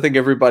business. I think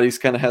everybody's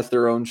kind of has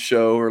their own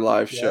show or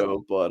live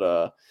show,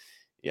 but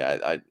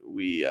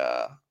we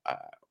a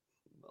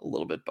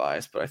little bit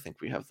biased, but I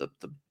think we have the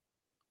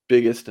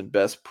biggest and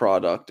best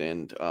product,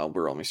 and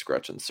we're only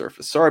scratching the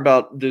surface. Sorry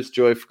about this,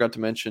 Joey. I forgot to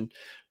mention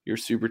your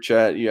super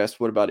chat. You asked,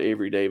 what about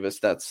Avery Davis?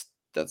 That's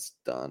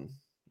done.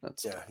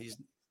 He's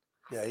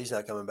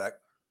not coming back.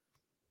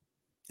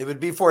 It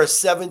would be for a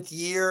 7th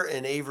year,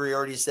 and Avery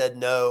already said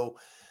no.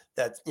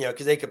 That's,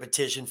 because they could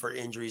petition for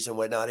injuries and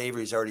whatnot.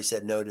 Avery's already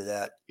said no to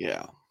that.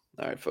 Yeah.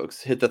 All right,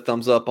 folks, hit the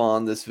thumbs up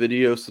on this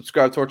video.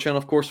 Subscribe to our channel,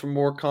 of course, for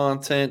more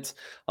content.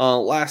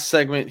 Last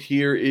segment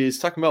here is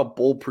talking about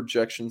bowl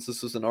projections.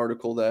 This is an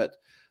article that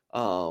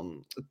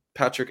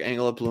Patrick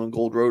Engel at Blue and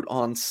Gold wrote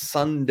on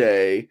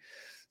Sunday.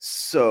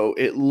 So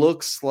it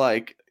looks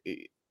like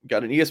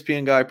got an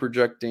ESPN guy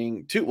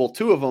projecting two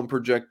of them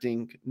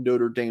projecting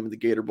Notre Dame in the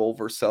Gator Bowl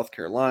versus South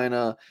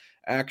Carolina.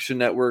 Action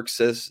Network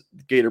says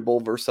Gator Bowl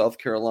versus South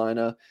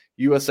Carolina.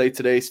 USA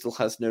Today still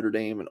has Notre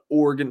Dame and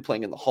Oregon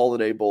playing in the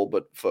Holiday Bowl,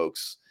 but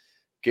folks,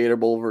 Gator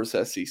Bowl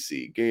versus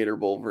SEC, Gator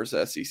Bowl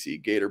versus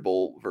SEC, Gator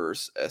Bowl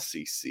versus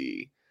SEC.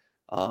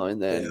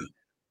 And then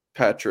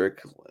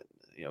Patrick,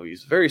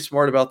 he's very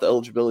smart about the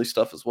eligibility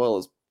stuff as well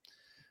as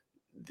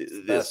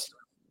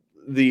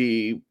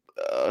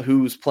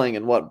who's playing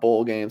in what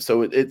bowl game.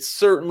 So it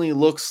certainly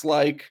looks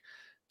like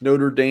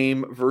Notre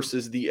Dame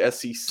versus the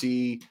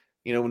SEC,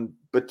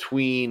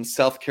 between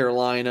South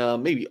Carolina,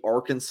 maybe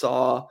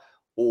Arkansas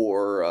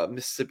or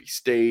Mississippi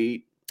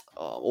State,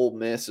 Ole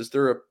Miss. Is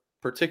there a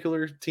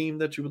particular team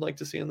that you would like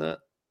to see in that?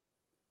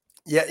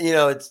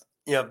 Yeah,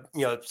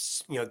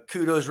 it's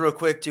kudos real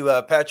quick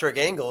to Patrick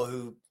Engel,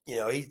 who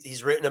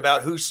he's written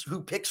about who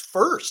picks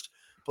first.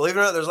 Believe it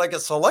or not, there's like a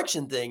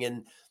selection thing,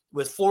 and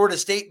with Florida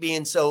State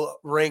being so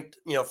ranked,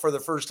 for the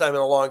first time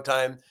in a long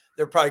time,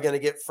 they're probably going to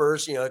get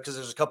first, because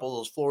there's a couple of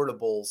those Florida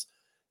bowls.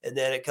 And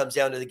then it comes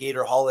down to the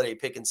Gator Holiday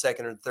picking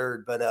second or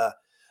third. But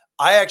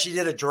I actually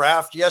did a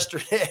draft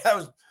yesterday. I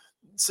was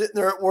sitting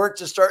there at work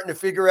just starting to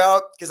figure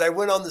out, because I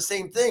went on the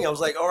same thing. I was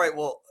like, all right,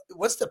 well,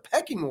 what's the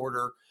pecking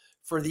order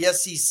for the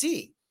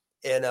SEC?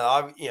 And,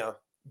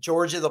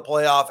 Georgia, the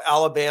playoff,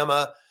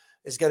 Alabama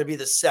is going to be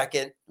the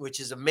second,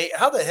 which is amazing.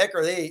 How the heck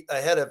are they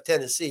ahead of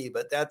Tennessee?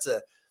 But that's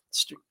a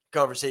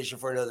conversation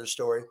for another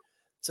story.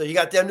 So you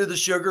got them to the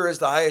sugar as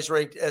the highest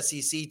ranked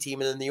SEC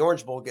team. And then the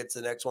Orange Bowl gets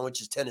the next one,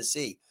 which is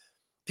Tennessee.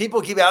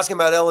 People keep asking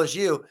about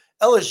LSU.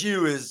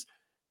 LSU is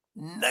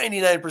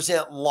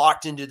 99%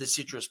 locked into the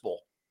Citrus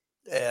Bowl.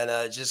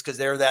 And just because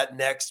they're that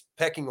next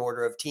pecking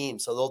order of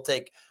teams. So they'll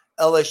take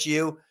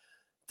LSU.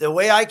 The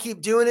way I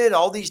keep doing it,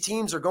 all these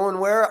teams are going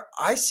where?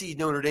 I see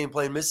Notre Dame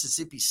playing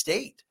Mississippi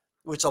State,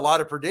 which a lot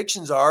of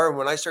predictions are. And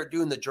when I start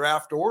doing the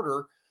draft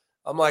order,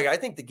 I'm like, I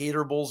think the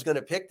Gator Bowl is going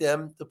to pick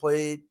them to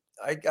play.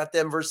 I got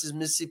them versus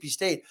Mississippi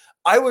State.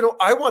 I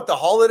want the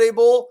Holiday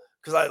Bowl,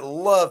 because I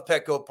love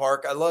Petco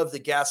Park. I love the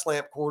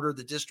Gaslamp Quarter,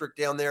 the district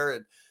down there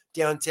in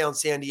downtown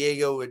San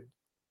Diego.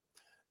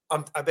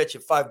 I bet you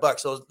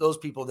 $5. Those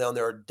people down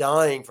there are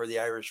dying for the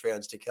Irish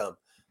fans to come.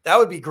 That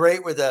would be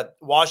great with a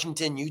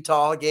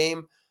Washington-Utah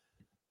game.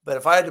 But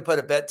if I had to put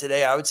a bet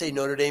today, I would say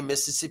Notre Dame,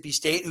 Mississippi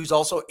State, who's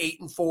also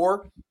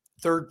 8-4,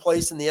 third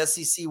place in the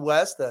SEC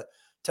West, the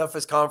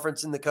toughest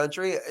conference in the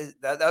country.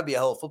 That would be a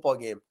hell of a football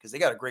game, because they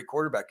got a great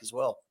quarterback as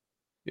well.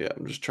 Yeah,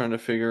 I'm just trying to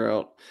figure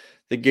out.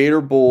 The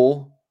Gator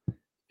Bowl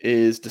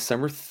is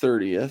December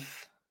 30th.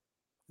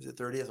 Is it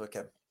 30th?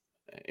 Okay.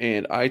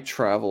 And I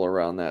travel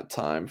around that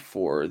time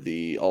for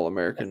the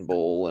All-American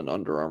Bowl and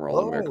Under Armour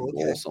All-American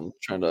Bowl. So I'm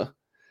trying to.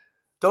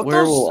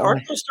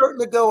 Aren't they starting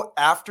to go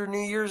after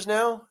New Year's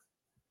now?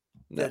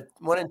 No. The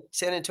one in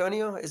San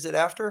Antonio, is it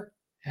after?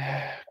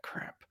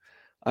 Crap.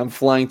 I'm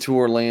flying to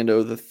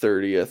Orlando the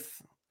 30th.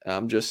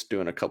 I'm just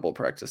doing a couple of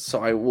practice.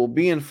 So I will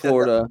be in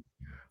Florida.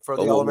 For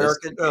the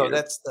All-American? Oh,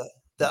 that's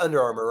the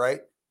Under Armour, right?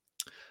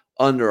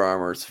 Under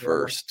Armour's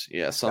first.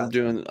 Yeah, so I'm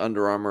doing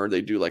Under Armour.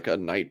 They do like a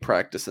night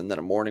practice and then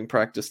a morning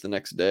practice the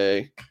next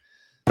day.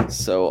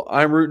 So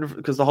I'm rooting for,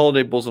 because the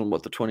Holiday Bowl's on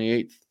what, the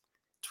 28th?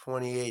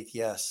 28th,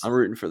 yes. I'm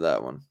rooting for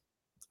that one.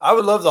 I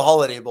would love the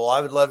Holiday Bowl.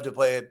 I would love to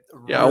play it.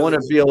 Yeah, I want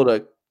to be able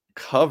to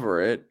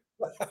cover it.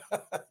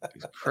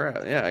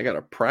 Crap. Yeah, I got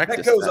to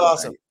practice. That goes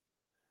awesome.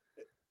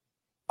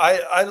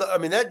 I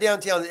mean, that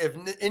downtown, if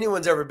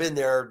anyone's ever been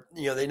there,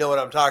 they know what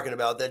I'm talking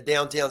about. That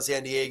downtown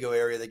San Diego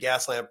area, the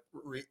Gaslamp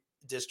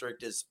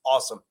district is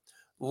awesome.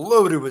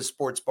 Loaded with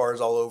sports bars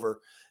all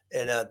over.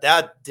 And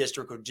that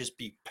district would just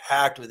be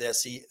packed with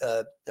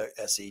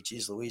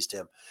geez Louise,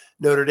 Tim,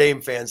 Notre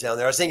Dame fans down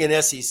there. I was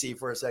thinking SEC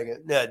for a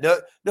second. Yeah,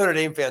 Notre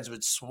Dame fans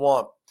would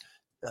swamp,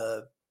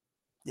 the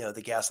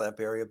Gaslamp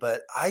area.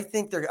 But I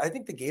think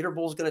the Gator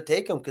Bowl is going to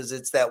take them, because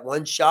it's that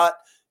one shot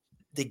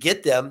to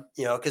get them,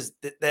 because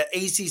the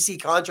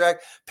ACC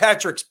contract,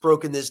 Patrick's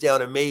broken this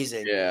down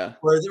amazing. Yeah.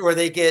 Where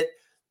they get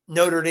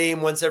Notre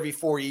Dame once every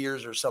 4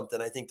 years or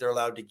something. I think they're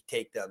allowed to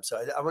take them. So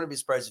I wouldn't be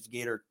surprised if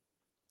Gator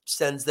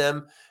sends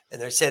them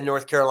and they send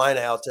North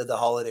Carolina out to the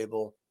Holiday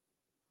Bowl.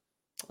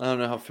 I don't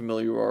know how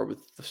familiar you are with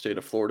the state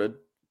of Florida,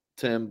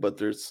 Tim,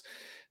 but it's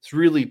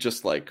really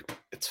just like,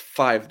 it's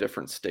 5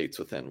 different states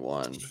within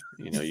one.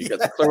 You got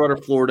the Clearwater,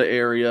 Florida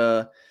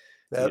area,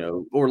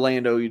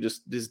 Orlando,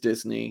 is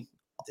Disney.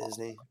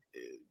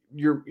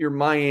 your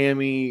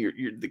Miami,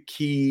 your the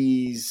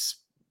Keys,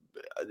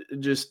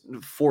 just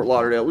Fort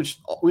Lauderdale, which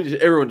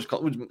everyone just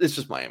calls, it's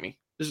just Miami.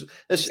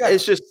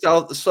 It's just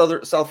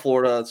South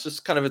Florida. It's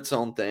just kind of its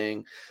own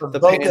thing. From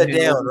Boca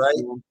down, right?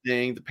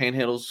 The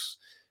Panhandle's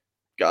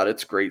got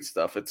its great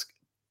stuff. But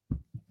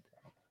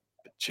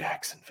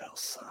Jacksonville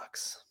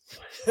sucks.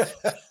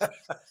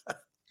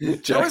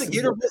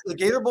 The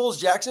Gator Bowls,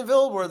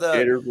 Jacksonville, were the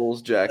Gator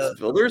Bowls,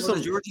 Jacksonville. There's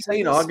some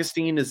St.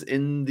 Augustine is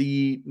in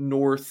the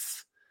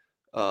north.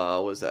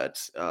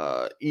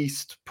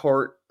 East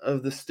part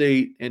of the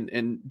state,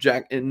 and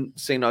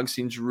St.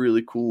 Augustine's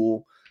really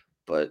cool,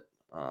 but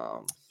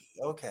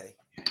okay.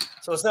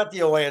 So it's not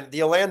the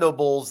Orlando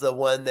Bowl's the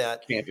one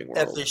that Camping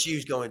World.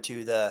 FSU's going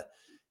to, the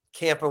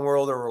Camping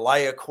World or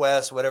Relia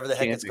Quest, whatever the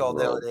heck it's called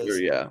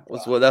nowadays.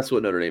 Well, that's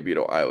what Notre Dame beat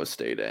Iowa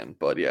State in.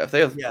 But yeah, if they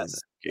have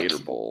the Gator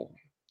Bowl,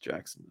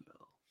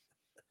 Jacksonville,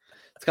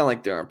 it's kind of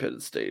like the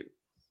armpit state.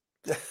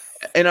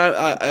 And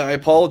I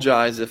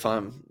apologize if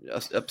I'm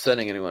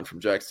upsetting anyone from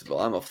Jacksonville.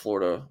 I'm a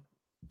Floridian.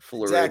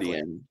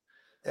 Exactly.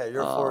 Yeah,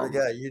 you're a Florida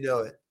guy. You know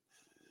it.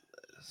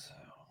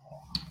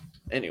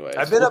 Anyways,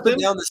 I've been up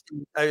and down the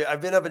state.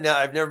 I've been up and down.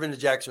 I've never been to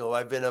Jacksonville.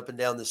 I've been up and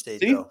down the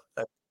state though.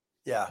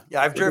 Yeah.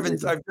 I've driven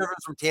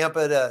from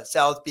Tampa to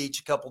South Beach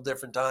a couple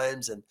different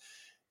times, and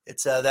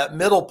it's that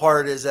middle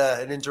part is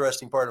an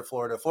interesting part of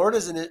Florida.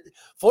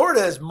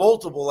 Florida is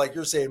multiple, like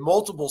you're saying,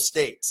 multiple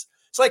states.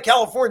 It's like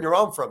California, where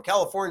I'm from.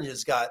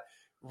 California's got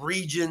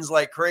regions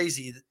like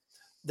crazy.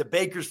 The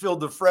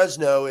Bakersfield to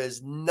Fresno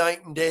is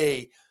night and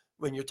day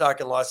when you're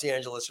talking Los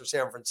Angeles or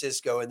San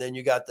Francisco. And then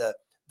you got the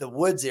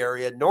woods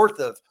area north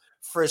of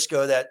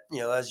Frisco that,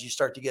 as you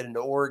start to get into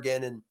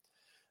Oregon and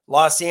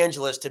Los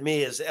Angeles, to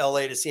me, is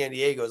LA to San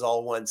Diego is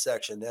all one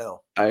section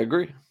now. I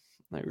agree.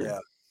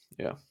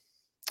 Yeah.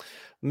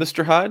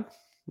 Mr. Hyde,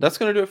 that's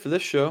going to do it for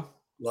this show.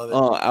 Love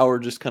it. Hour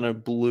just kind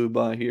of blew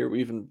by here.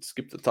 We even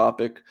skipped the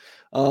topic.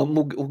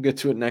 We'll get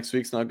to it next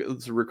week.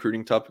 It's a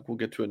recruiting topic. We'll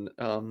get to it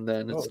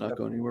then. It's not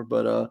going anywhere.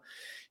 But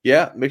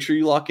make sure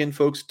you lock in,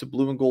 folks, to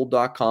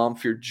blueandgold.com.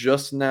 If you're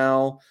just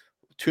now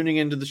tuning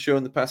into the show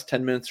in the past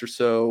 10 minutes or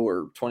so,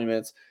 or 20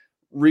 minutes,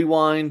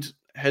 rewind,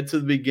 head to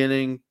the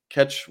beginning,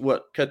 catch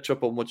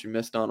up on what you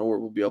missed on, or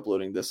we'll be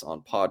uploading this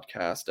on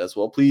podcast as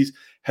well. Please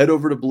head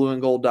over to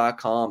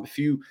blueandgold.com. If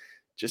you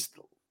just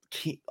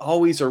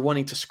always are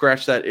wanting to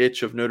scratch that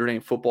itch of Notre Dame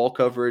football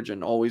coverage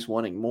and always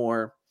wanting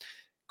more,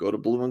 go to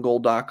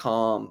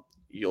blueandgold.com.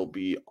 You'll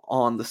be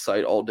on the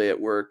site all day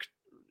at work,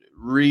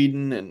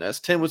 reading, and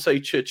as Tim would say,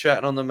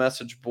 chit-chatting on the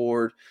message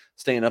board,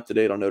 staying up to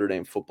date on Notre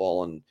Dame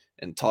football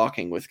and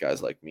talking with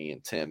guys like me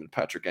and Tim and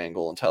Patrick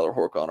Angle and Tyler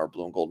Horka on our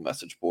Blue and Gold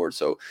message board.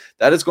 So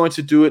that is going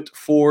to do it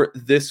for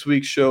this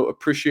week's show.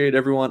 Appreciate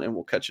everyone, and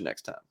we'll catch you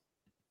next time.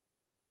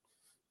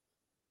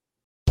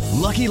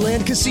 Lucky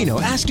Land Casino,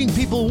 asking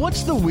people,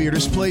 what's the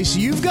weirdest place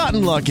you've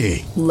gotten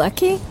lucky?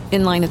 Lucky?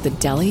 In line at the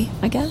deli,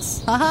 I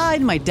guess? Aha,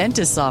 in my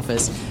dentist's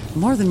office.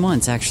 More than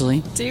once,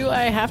 actually. Do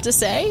I have to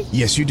say?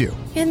 Yes, you do.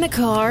 In the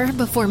car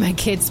before my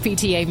kids'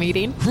 PTA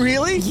meeting.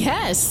 Really?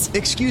 Yes.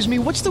 Excuse me,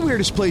 what's the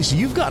weirdest place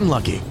you've gotten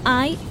lucky?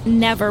 I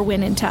never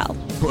win and tell.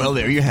 Well,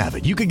 there you have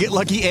it. You can get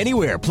lucky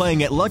anywhere,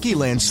 playing at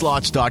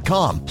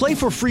LuckyLandSlots.com. Play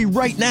for free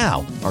right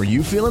now. Are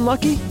you feeling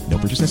lucky? No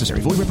purchase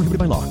necessary. Void where prohibited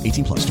by law.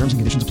 18+. Terms and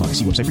conditions apply.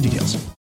 See website for details.